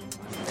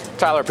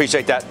 Tyler,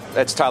 appreciate that.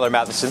 That's Tyler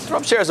Matheson. Throw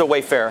up shares of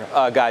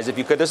Wayfair, guys, if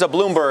you could. There's a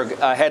Bloomberg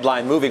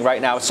headline moving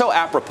right now. It's so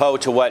apropos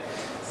to what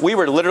we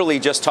were literally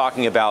just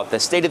talking about, the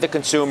state of the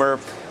consumer,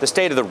 the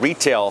state of the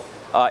retail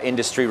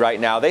industry right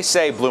now. They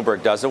say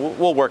Bloomberg does it.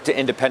 We'll work to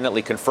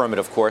independently confirm it,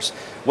 of course.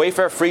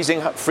 Wayfair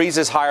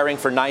freezes hiring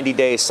for 90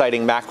 days,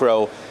 citing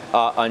macro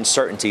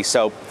uncertainty.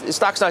 So the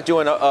stock's not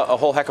doing a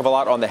whole heck of a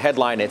lot on the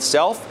headline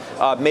itself,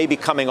 maybe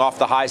coming off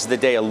the highs of the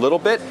day a little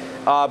bit.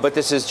 But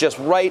this is just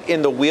right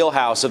in the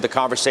wheelhouse of the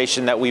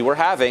conversation that we were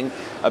having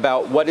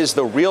about what is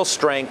the real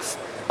strength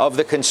of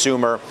the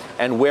consumer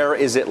and where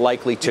is it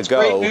likely to go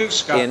great news,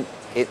 Scott.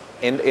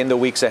 in the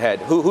weeks ahead.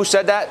 Who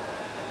said that?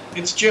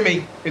 It's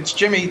Jimmy. That's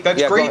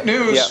great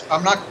news. Yeah.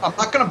 I'm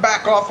not going to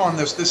back off on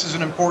this. This is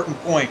an important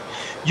point.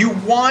 You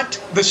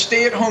want the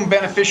stay-at-home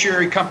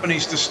beneficiary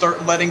companies to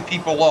start letting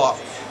people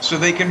off so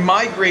they can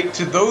migrate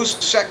to those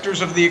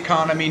sectors of the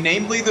economy,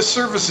 namely the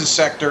services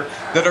sector,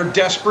 that are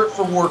desperate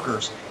for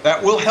workers.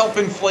 That will help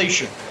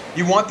inflation.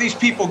 You want these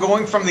people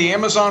going from the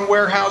Amazon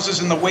warehouses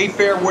and the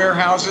Wayfair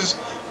warehouses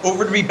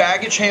over to be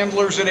baggage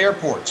handlers at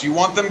airports. You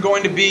want them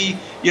going to be,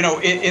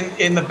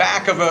 in the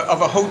back of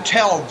a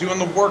hotel doing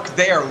the work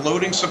there,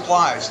 loading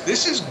supplies.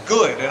 This is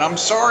good, and I'm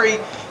sorry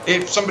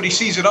if somebody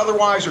sees it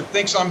otherwise or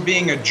thinks I'm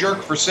being a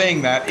jerk for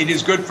saying that. It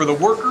is good for the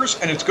workers,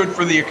 and it's good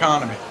for the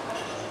economy.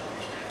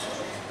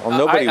 Well,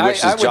 nobody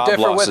wishes job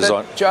losses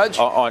on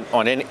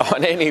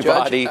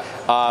anybody.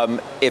 Judge,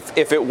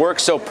 if it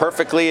works so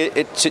perfectly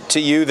to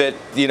you that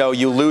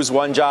you lose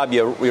one job,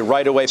 you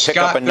right away pick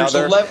up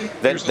another.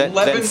 There's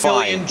 11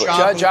 million job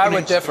Judge, I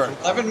would differ.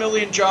 11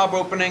 million job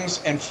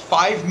openings and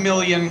 5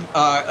 million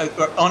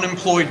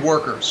unemployed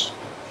workers.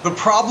 The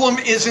problem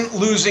isn't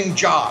losing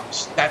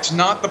jobs. That's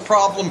not the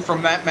problem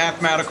from that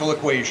mathematical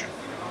equation.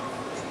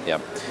 Yeah,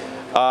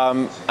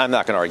 I'm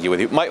not going to argue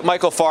with you,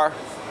 Michael Farr.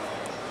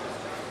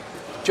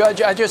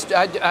 Judge,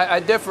 I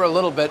differ a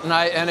little bit,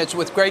 and it's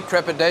with great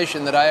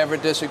trepidation that I ever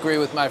disagree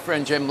with my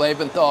friend Jim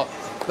Lebenthal.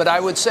 But I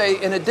would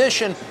say, in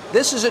addition,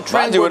 this is a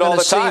trend we're going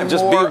to see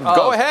more of.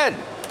 Go ahead.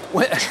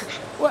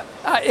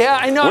 Yeah,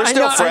 I know. I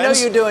know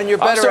you do, and you're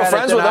better at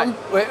it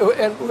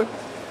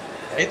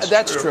than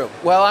That's true.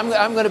 Well,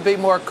 I'm going to be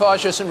more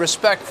cautious and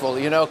respectful,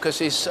 because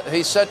he's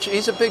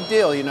a big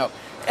deal,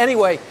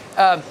 Anyway,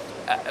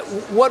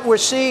 what we're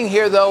seeing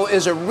here, though,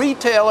 is a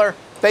retailer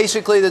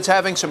basically that's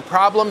having some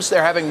problems.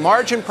 They're having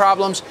margin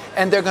problems,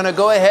 and they're going to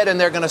go ahead and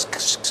they're going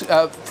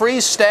to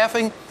freeze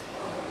staffing.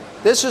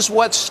 This is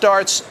what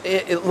starts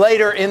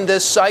later in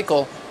this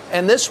cycle,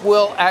 and this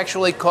will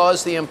actually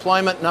cause the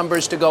employment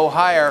numbers to go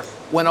higher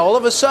when all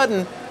of a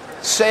sudden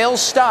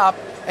sales stop,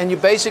 and you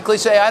basically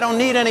say, I don't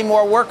need any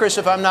more workers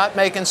if I'm not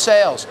making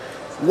sales.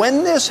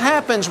 When this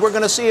happens, we're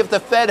going to see if the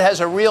Fed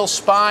has a real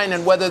spine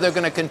and whether they're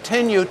going to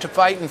continue to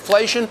fight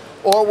inflation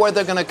or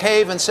whether they're going to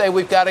cave and say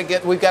we've got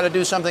to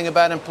do something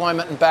about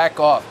employment and back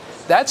off.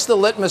 That's the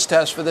litmus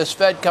test for this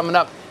Fed coming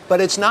up.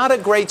 But it's not a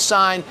great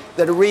sign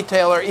that a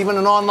retailer, even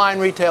an online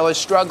retailer, is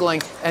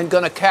struggling and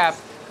going to cap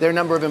their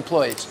number of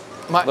employees.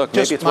 Look,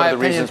 maybe it's one of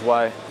the reasons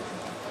why,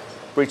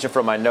 reaching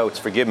for my notes,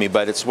 forgive me,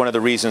 but it's one of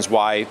the reasons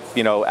why,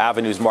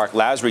 Avenue's Mark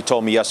Lasry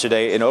told me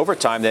yesterday in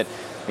overtime that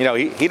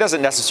he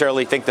doesn't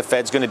necessarily think the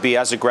Fed's going to be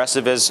as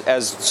aggressive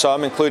as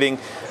some, including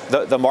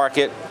the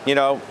market,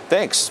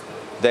 thinks.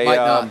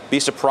 They be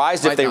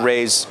surprised if they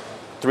raise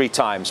 3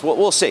 times.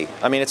 We'll see.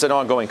 I mean, it's an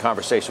ongoing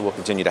conversation. We'll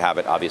continue to have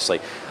it, obviously.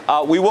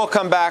 We will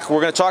come back.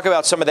 We're going to talk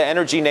about some of the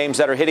energy names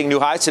that are hitting new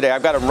highs today.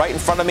 I've got them right in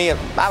front of me.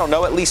 I don't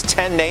know, at least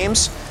 10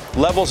 names.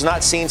 Levels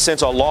not seen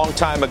since a long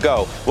time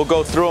ago. We'll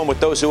go through them with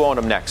those who own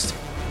them next.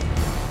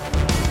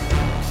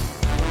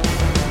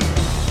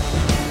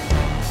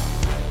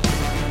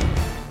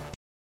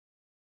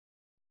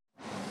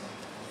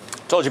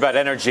 Told you about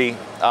energy.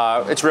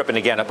 It's ripping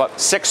again. About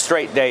 6th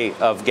straight day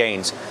of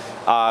gains.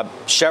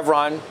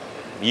 Chevron,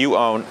 you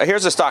own.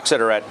 Here's the stocks that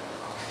are at.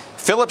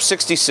 Phillips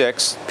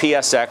 66,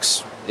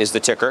 PSX is the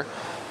ticker.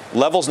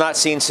 Levels not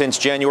seen since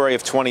January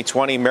of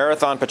 2020.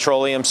 Marathon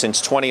Petroleum since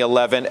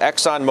 2011.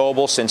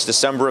 ExxonMobil since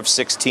December of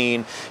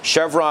 16.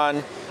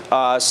 Chevron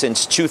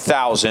since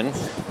 2000.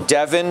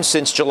 Devon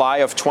since July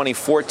of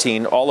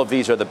 2014. All of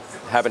these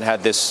haven't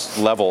had this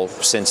level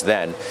since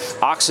then.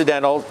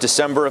 Occidental,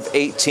 December of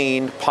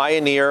 18.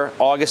 Pioneer,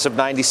 August of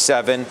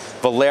 97.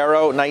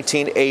 Valero,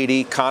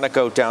 1980.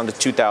 Conoco down to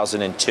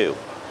 2002.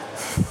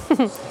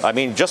 I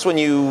mean, just when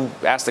you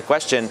ask the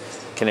question,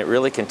 can it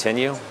really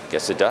continue?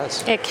 Yes, it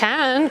does. It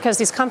can, because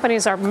these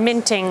companies are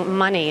minting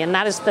money, and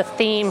that is the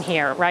theme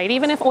here, right?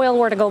 Even if oil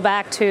were to go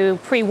back to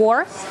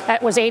pre-war,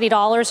 that was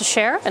 $80 a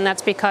share, and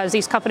that's because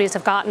these companies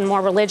have gotten more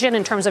religion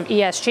in terms of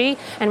ESG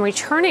and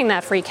returning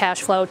that free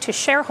cash flow to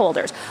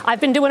shareholders.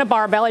 I've been doing a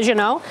barbell, as you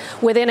know,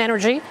 within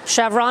energy.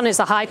 Chevron is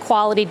a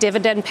high-quality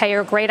dividend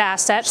payer, great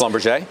asset.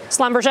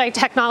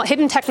 Schlumberger,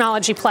 hidden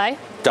technology play.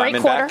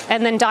 Great quarter,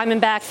 and then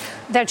Diamondback,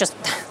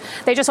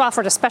 they just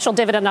offered a special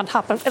dividend on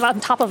top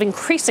of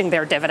increasing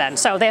their dividend.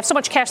 So they have so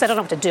much cash they don't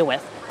know what to do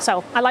with.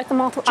 So I like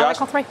them all. I like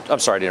all three. I'm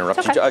sorry to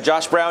interrupt you.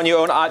 Josh Brown, you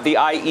own the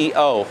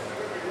IEO.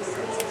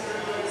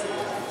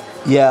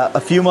 Yeah, a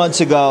few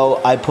months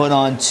ago, I put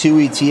on 2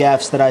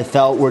 ETFs that I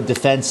felt were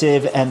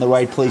defensive and the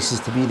right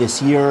places to be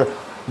this year.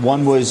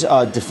 One was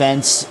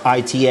Defense,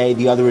 ITA.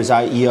 The other is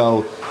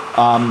IEO,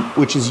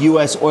 which is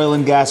U.S. Oil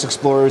and Gas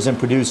Explorers and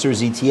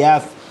Producers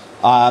ETF.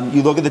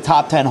 You look at the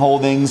top 10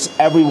 holdings,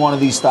 every one of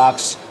these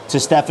stocks, to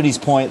Stephanie's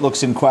point,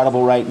 looks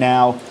incredible right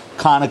now.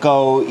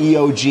 Conoco,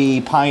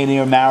 EOG,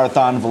 Pioneer,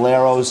 Marathon,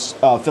 Valero's,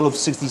 Phillips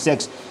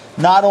 66.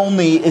 Not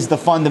only is the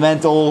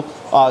fundamental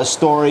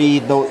story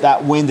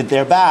that wind at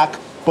their back,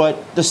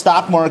 but the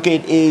stock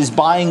market is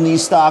buying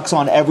these stocks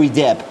on every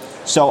dip.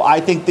 So I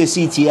think this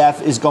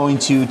ETF is going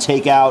to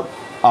take out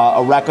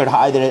a record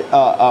high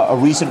a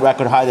recent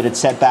record high that it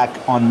set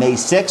back on May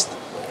 6th.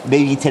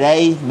 Maybe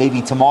today,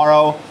 maybe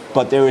tomorrow.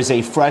 But there is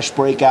a fresh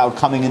breakout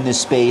coming in this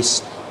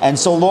space. And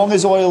so long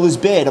as oil is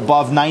bid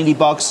above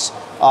 $90,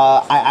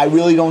 I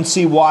really don't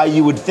see why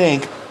you would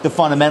think the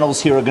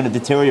fundamentals here are going to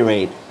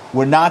deteriorate.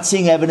 We're not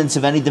seeing evidence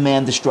of any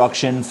demand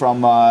destruction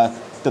from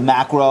the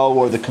macro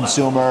or the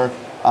consumer,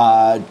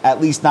 at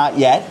least not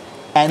yet.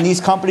 And these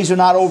companies are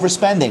not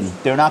overspending.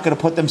 They're not going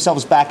to put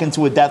themselves back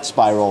into a death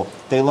spiral.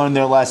 They learned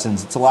their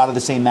lessons. It's a lot of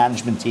the same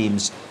management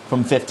teams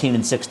from 15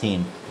 and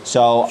 16.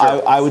 So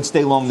sure. I would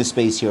stay long the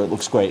space here. It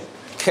looks great.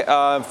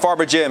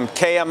 Farmer Jim,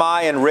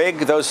 KMI and RIG,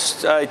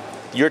 those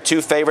your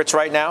two favorites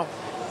right now?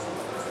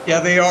 Yeah,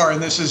 they are,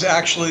 and this is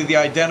actually the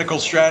identical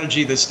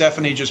strategy that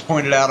Stephanie just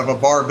pointed out of a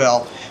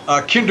barbell.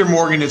 Kinder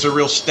Morgan is a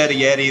real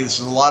steady Eddie. This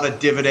is a lot of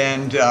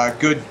dividend,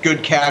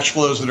 good cash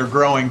flows that are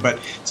growing,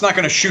 but it's not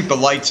going to shoot the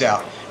lights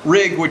out.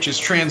 RIG, which is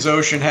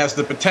Transocean, has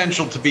the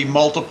potential to be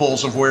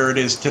multiples of where it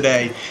is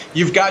today.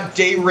 You've got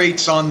day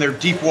rates on their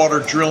deep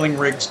water drilling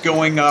rigs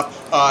going up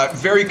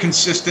very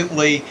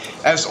consistently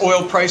as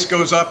oil price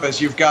goes up, as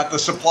you've got the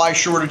supply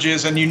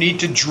shortages, and you need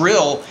to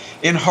drill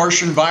in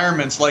harsh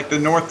environments like the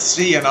North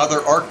Sea and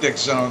other Arctic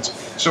zones.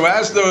 So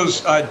as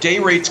those day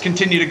rates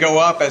continue to go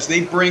up, as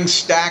they bring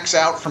stacks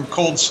out from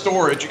cold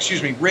storage,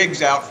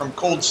 rigs out from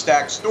cold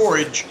stack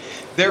storage,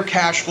 their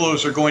cash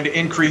flows are going to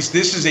increase.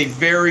 This is a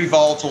very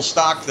volatile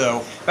stock,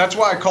 though. That's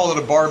why I call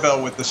it a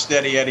barbell with the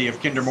steady Eddie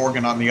of Kinder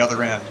Morgan on the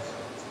other end.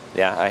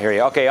 Yeah, I hear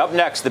you. Okay, up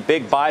next, the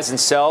big buys and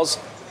sells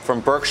from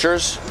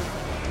Berkshire's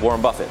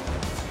Warren Buffett.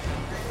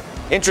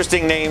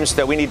 Interesting names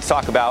that we need to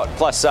talk about.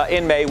 Plus,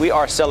 in May, we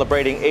are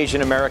celebrating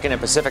Asian American and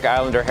Pacific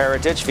Islander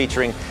heritage,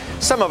 featuring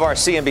some of our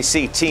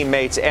CNBC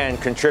teammates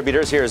and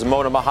contributors. Here's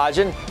Mona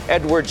Mahajan,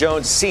 Edward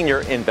Jones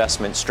Senior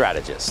Investment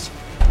Strategist.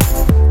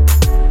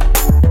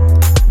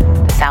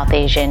 South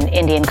Asian,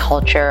 Indian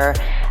culture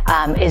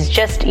is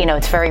just,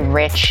 it's very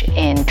rich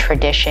in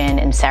tradition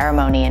and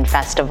ceremony and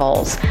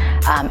festivals.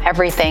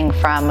 Everything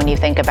from when you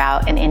think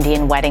about an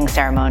Indian wedding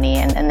ceremony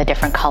and the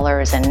different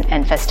colors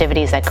and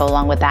festivities that go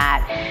along with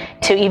that,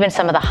 to even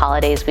some of the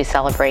holidays we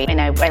celebrate.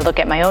 And I look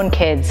at my own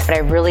kids, but I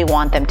really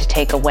want them to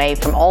take away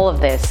from all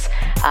of this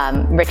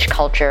rich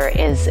culture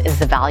is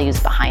the values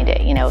behind it.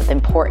 The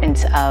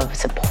importance of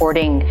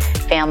supporting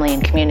family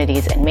and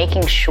communities and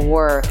making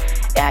sure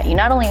that you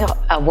not only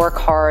work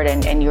hard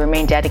and you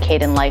remain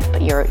dedicated in life,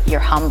 but you're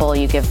humble,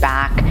 you give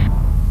back.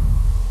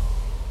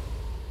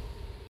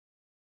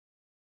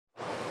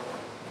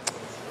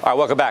 All right,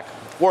 welcome back.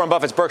 Warren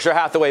Buffett's Berkshire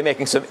Hathaway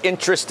making some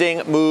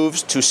interesting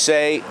moves, to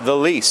say the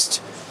least.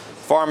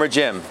 Farmer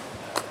Jim.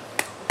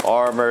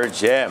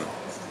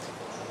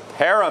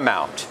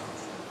 Paramount.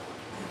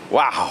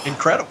 Wow.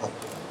 Incredible.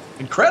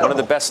 One of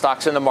the best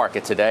stocks in the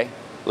market today.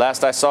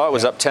 Last I saw it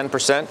was up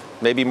 10%,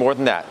 maybe more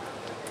than that.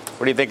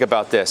 What do you think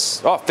about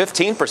this? Oh,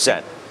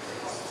 15%.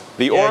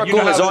 The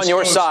oracle is on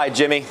your side,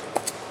 Jimmy.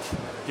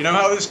 You know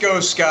how this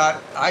goes,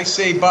 Scott. I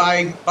say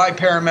buy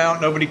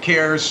Paramount. Nobody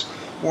cares.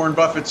 Warren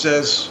Buffett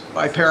says,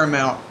 buy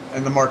Paramount,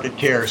 and the market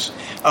cares.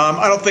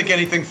 I don't think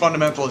anything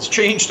fundamental has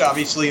changed,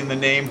 obviously, in the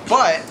name,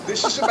 but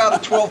this is about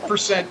a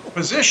 12%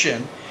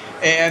 position.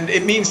 And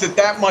it means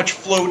that much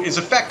float is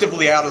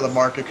effectively out of the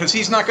market because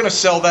he's not going to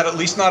sell that, at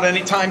least not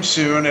anytime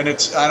soon. And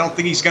I don't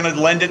think he's going to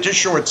lend it to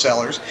short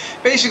sellers.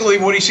 Basically,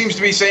 what he seems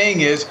to be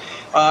saying is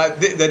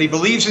that he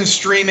believes in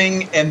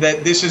streaming and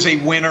that this is a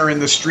winner in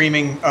the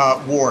streaming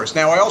wars.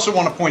 Now, I also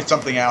want to point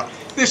something out.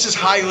 This is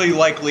highly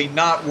likely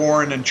not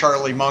Warren and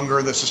Charlie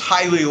Munger. This is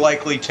highly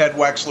likely Ted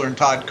Wexler and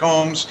Todd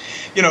Combs,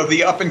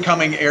 the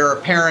up-and-coming heir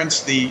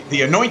apparents,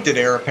 the anointed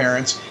heir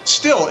apparents.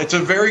 Still, it's a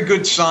very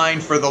good sign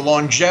for the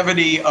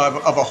longevity of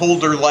a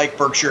holder like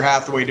Berkshire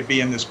Hathaway to be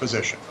in this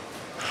position.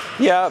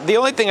 Yeah, the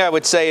only thing I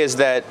would say is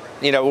that,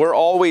 we're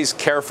always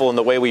careful in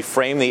the way we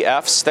frame the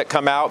Fs that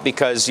come out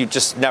because you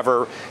just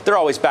they're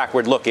always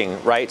backward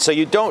looking, right? So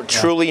you don't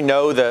truly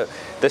know the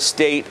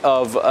state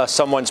of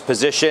someone's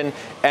position.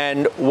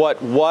 And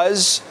what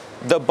was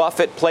the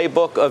Buffett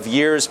playbook of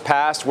years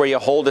past where you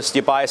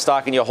buy a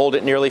stock and you hold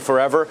it nearly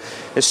forever,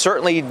 it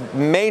certainly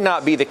may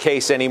not be the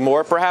case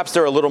anymore. Perhaps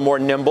they're a little more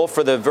nimble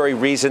for the very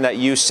reason that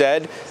you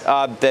said,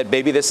 that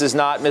maybe this is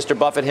not Mr.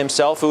 Buffett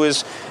himself who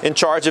is in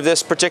charge of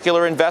this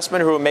particular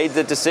investment, who made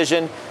the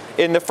decision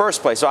in the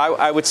first place. So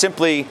I would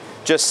simply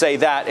just say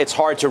that it's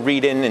hard to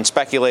read in and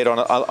speculate on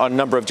a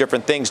number of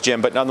different things,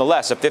 Jim, but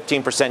nonetheless, a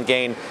 15%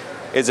 gain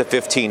is a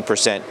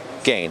 15%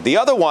 gain. The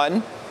other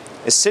one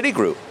is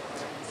Citigroup.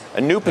 A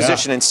new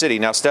position in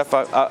Citi. Now, Steph,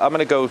 I'm going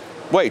to go.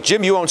 Wait,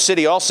 Jim, you own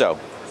Citi also.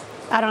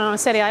 I don't own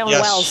Citi. I own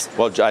Wells.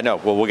 Well, I know.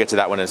 Well, we'll get to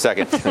that one in a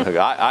second.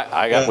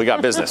 We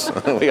got business.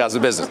 We got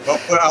some business.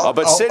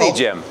 But Citi,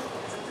 Jim.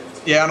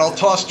 Yeah, and I'll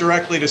toss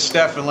directly to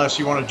Steph unless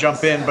you want to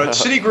jump in. But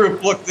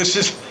Citigroup, look,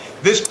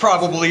 this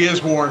probably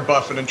is Warren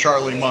Buffett and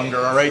Charlie Munger.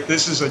 All right,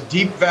 this is a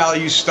deep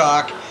value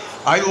stock.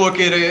 I look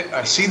at it,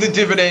 I see the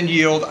dividend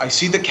yield, I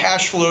see the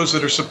cash flows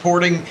that are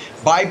supporting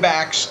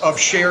buybacks of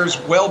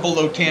shares well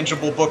below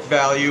tangible book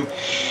value.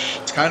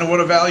 It's kind of what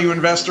a value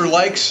investor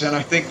likes, and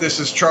I think this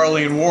is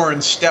Charlie and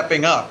Warren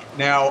stepping up.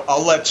 Now,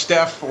 I'll let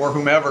Steph or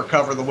whomever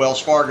cover the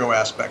Wells Fargo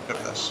aspect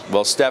of this.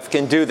 Well, Steph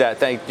can do that.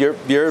 Thank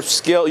your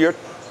skill, your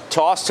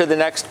toss to the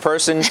next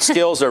person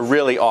skills are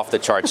really off the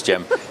charts,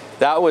 Jim.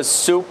 That was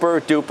super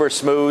duper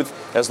smooth.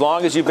 As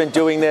long as you've been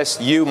doing this,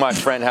 you, my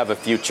friend, have a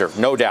future,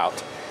 no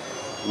doubt.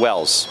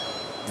 Wells,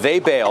 they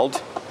bailed.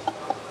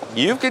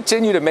 You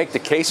continue to make the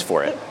case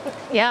for it.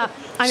 Yeah.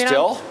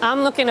 Still?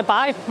 I'm looking to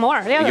buy more.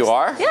 Yeah, you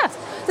are? Yeah.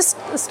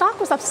 The stock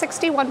was up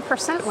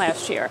 61%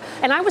 last year,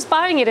 and I was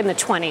buying it in the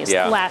 20s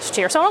last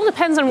year. So it all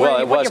depends on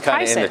what your price is. Well, it was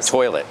kind of in the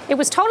toilet. It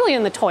was totally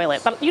in the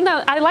toilet. But,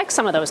 I like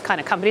some of those kind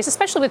of companies,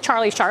 especially with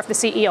Charlie Scharf, the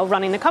CEO,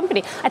 running the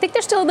company. I think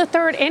they're still in the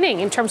third inning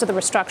in terms of the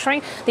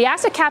restructuring. The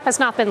asset cap has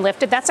not been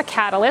lifted. That's a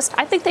catalyst.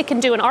 I think they can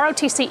do an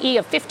ROTCE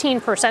of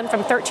 15%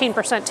 from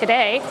 13%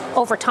 today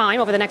over time,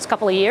 over the next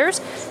couple of years.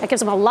 That gives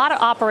them a lot of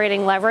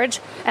operating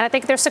leverage, and I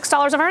think there's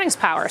 $6 of earnings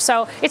power.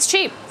 So it's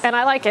cheap, and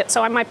I like it,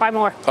 so I might buy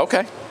more.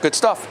 Okay, good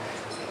stuff.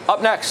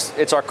 Up next,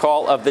 it's our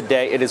call of the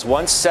day. It is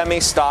one semi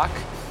stock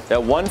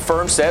that one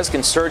firm says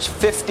can surge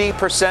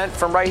 50%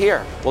 from right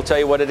here. We'll tell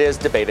you what it is.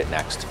 Debate it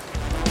next.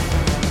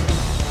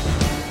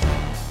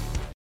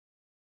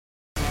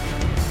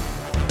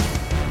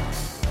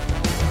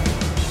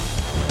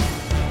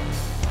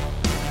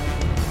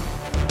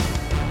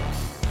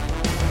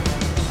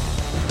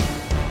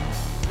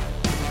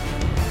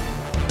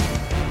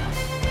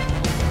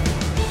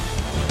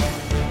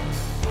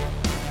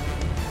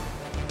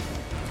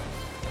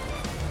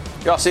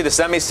 Y'all see the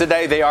semis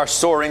today? They are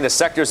soaring. The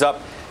sector's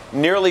up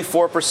nearly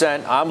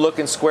 4%. I'm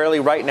looking squarely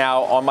right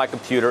now on my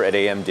computer at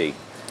AMD.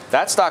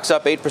 That stock's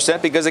up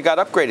 8% because it got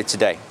upgraded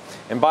today.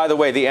 And by the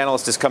way, the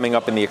analyst is coming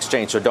up in the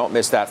exchange, so don't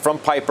miss that. From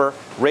Piper,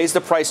 raise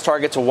the price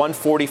target to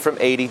 140 from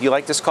 80. Do you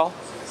like this call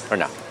or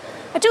no?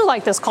 I do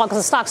like this call because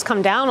the stock's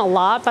come down a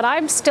lot, but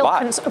I'm still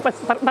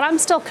but I'm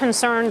still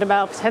concerned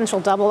about potential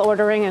double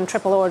ordering and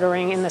triple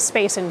ordering in the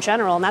space in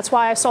general, and that's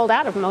why I sold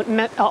out of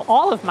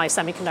all of my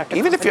semiconductor.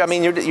 Even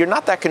companies. If you're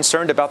not that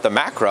concerned about the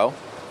macro,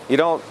 you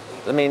don't.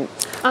 I mean,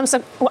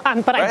 but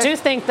right? I do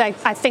think that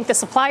I think the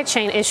supply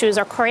chain issues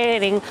are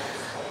creating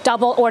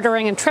double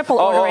ordering and triple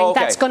ordering. Okay.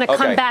 That's going to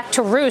come back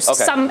to roost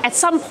at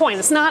some point.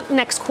 It's not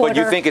next quarter.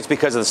 But you think it's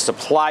because of the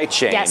supply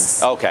chain?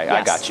 Yes. Okay, yes.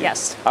 I got you.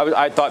 Yes.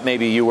 I thought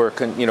maybe you were,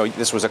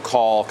 this was a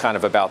call kind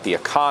of about the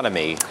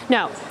economy.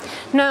 No,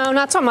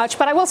 not so much.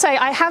 But I will say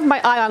I have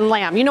my eye on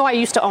Lam. I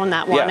used to own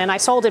that one, and I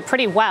sold it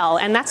pretty well.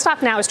 And that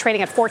stock now is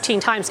trading at 14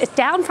 times. It's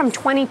down from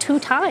 22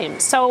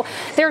 times. So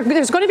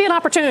there's going to be an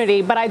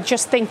opportunity, but I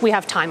just think we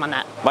have time on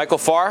that. Michael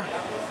Farr,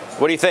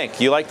 what do you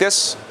think? You like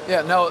this?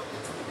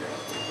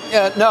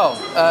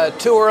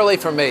 Too early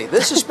for me.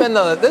 This has been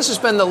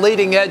the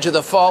leading edge of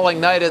the falling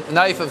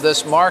knife of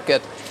this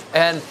market,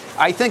 and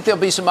I think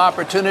there'll be some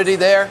opportunity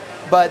there.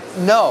 But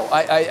no,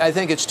 I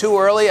think it's too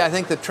early. I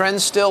think the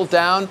trend's still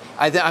down.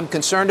 I'm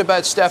concerned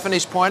about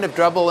Stephanie's point of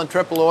double and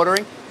triple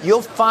ordering.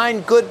 You'll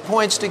find good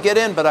points to get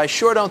in, but I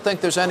sure don't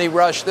think there's any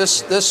rush.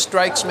 This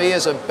strikes me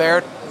as a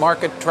bear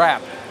market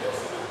trap.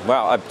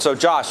 Wow. So,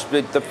 Josh,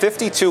 the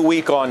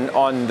 52-week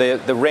on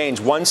the range,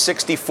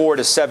 164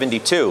 to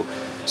 72.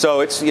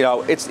 So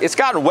it's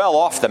gotten well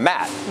off the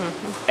mat,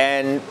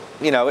 and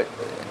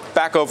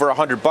back over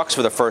 $100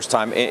 for the first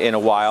time in a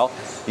while.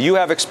 You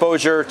have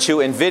exposure to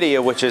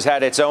Nvidia, which has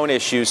had its own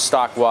issues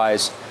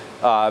stock-wise,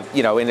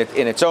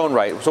 in its own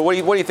right. So what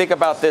do you think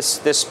about this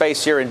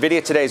space here?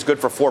 Nvidia today is good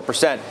for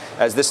 4%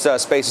 as this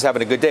space is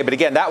having a good day. But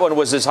again, that one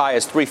was as high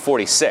as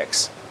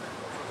 346.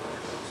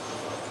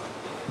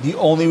 The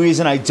only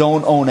reason I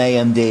don't own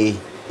AMD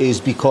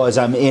is because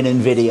I'm in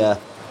Nvidia,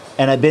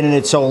 and I've been in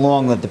it so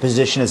long that the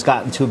position has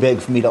gotten too big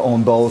for me to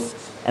own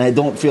both, and I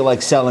don't feel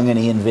like selling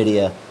any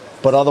Nvidia.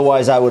 But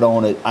otherwise, I would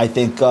own it. I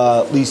think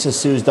Lisa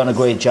Su's done a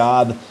great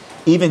job.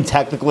 Even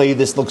technically,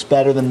 this looks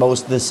better than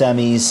most of the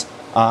semis.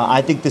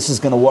 I think this is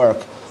going to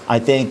work. I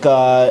think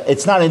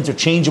it's not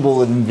interchangeable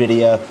with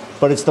Nvidia,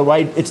 but it's the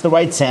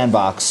right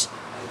sandbox.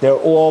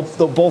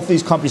 Both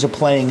these companies are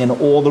playing in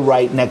all the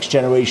right next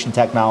generation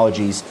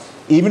technologies.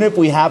 Even if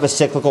we have a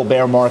cyclical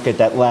bear market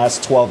that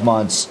lasts 12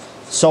 months,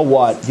 so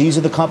what? These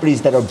are the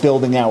companies that are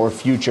building our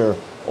future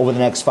over the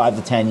next 5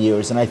 to 10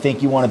 years, and I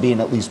think you want to be in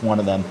at least one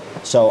of them.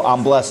 So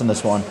I'm blessing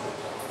this one.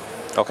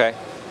 Okay.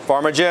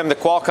 Farmer Jim, the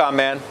Qualcomm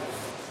man.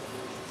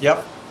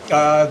 Yep.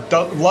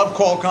 Love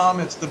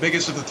Qualcomm. It's the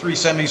biggest of the three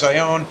semis I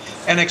own.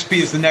 NXP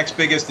is the next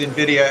biggest,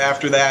 NVIDIA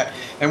after that.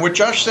 And what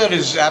Josh said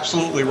is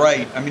absolutely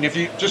right. I mean, if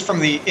you just from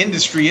the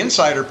industry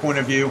insider point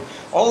of view,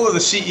 all of the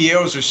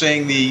CEOs are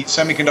saying the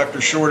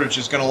semiconductor shortage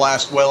is going to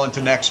last well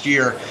into next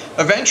year.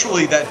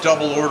 Eventually, that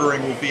double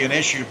ordering will be an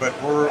issue, but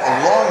we're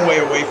a long way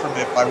away from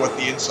it by what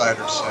the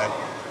insiders say.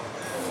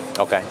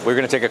 Okay, we're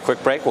going to take a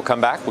quick break. We'll come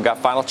back. We've got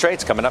final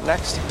trades coming up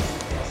next.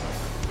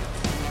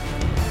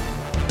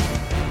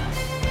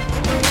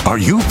 Are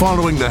you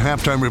following the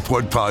Halftime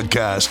Report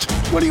podcast?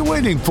 What are you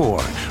waiting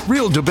for?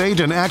 Real debate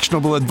and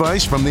actionable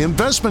advice from the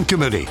investment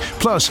committee,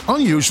 plus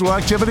unusual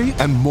activity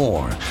and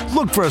more.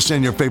 Look for us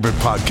in your favorite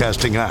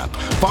podcasting app.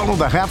 Follow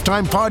the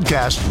Halftime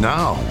Podcast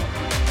now.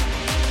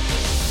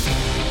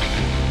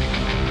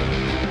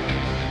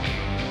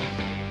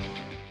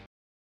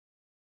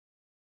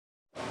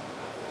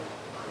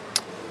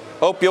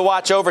 Hope you'll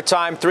watch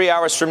Overtime 3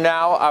 hours from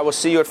now. I will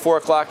see you at 4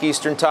 o'clock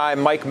Eastern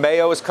Time. Mike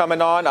Mayo is coming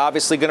on,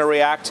 obviously going to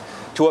react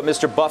to what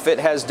Mr. Buffett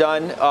has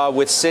done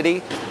with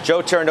Citi.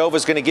 Joe Terranova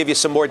is going to give you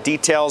some more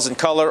details and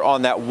color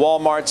on that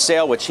Walmart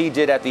sale, which he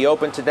did at the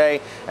Open today.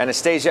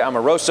 Anastasia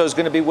Amoroso is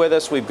going to be with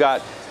us. We've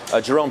got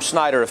Jerome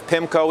Schneider of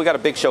PIMCO. We got a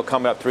big show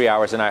coming up 3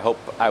 hours, and I hope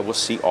I will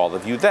see all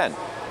of you then.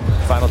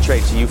 Final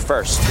trade to you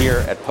first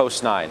here at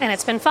Post 9. And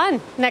it's been fun.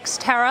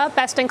 Nextera,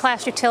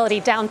 best-in-class utility,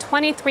 down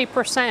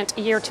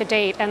 23% year to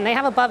date, and they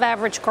have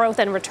above-average growth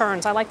and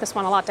returns. I like this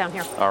one a lot down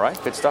here. All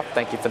right, good stuff.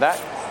 Thank you for that.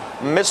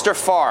 Mr.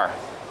 Farr.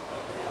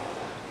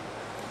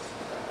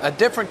 A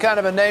different kind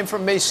of a name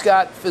from me,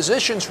 Scott.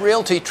 Physicians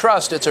Realty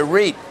Trust. It's a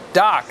REIT.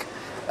 DOC.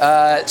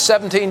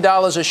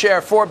 $17 a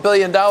share, $4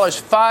 billion,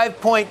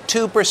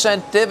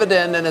 5.2%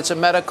 dividend, and it's a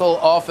medical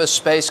office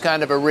space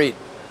kind of a REIT.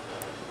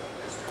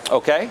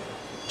 Okay.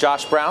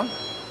 Josh Brown?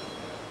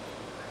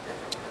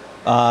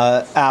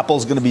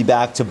 Apple's going to be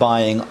back to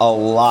buying a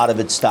lot of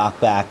its stock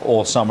back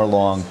all summer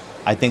long.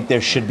 I think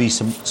there should be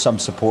some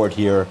support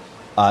here,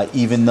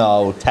 even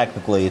though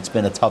technically it's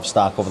been a tough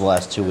stock over the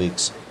last 2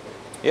 weeks.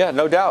 Yeah,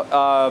 no doubt.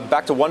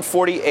 Back to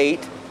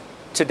 148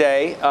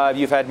 today.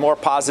 You've had more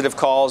positive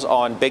calls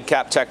on big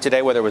cap tech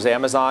today, whether it was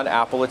Amazon,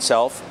 Apple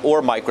itself,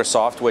 or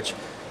Microsoft, which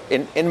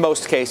in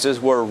most cases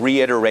were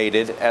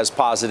reiterated as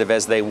positive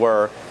as they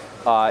were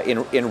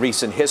in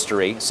recent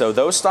history. So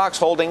those stocks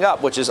holding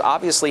up, which is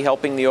obviously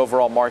helping the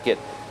overall market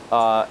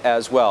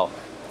as well.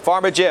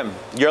 Farmer Jim,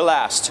 you're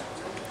last.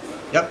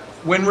 Yep.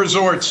 Wynn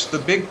Resorts. The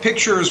big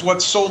picture is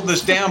what sold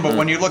this down, but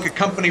when you look at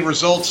company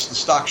results, the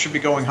stock should be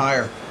going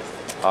higher.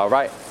 All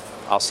right.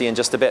 I'll see you in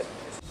just a bit.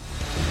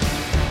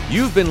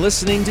 You've been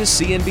listening to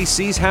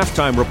CNBC's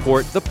Halftime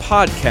Report, the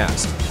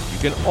podcast. You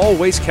can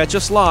always catch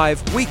us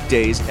live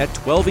weekdays at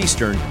 12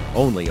 Eastern,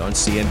 only on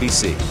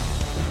CNBC.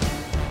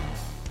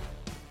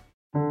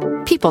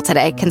 People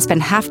today can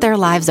spend half their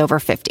lives over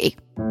 50.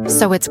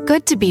 So it's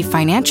good to be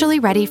financially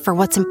ready for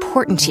what's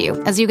important to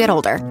you as you get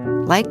older,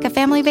 like a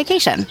family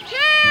vacation.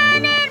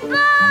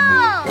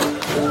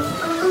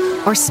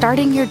 Or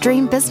starting your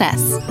dream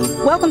business.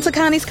 Welcome to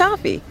Connie's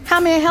Coffee.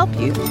 How may I help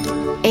you?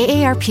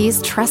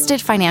 AARP's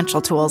trusted financial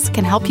tools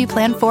can help you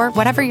plan for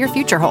whatever your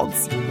future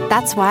holds.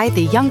 That's why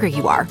the younger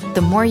you are,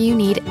 the more you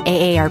need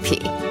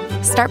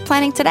AARP. Start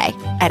planning today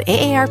at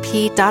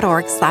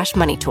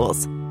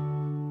aarp.org/moneytools.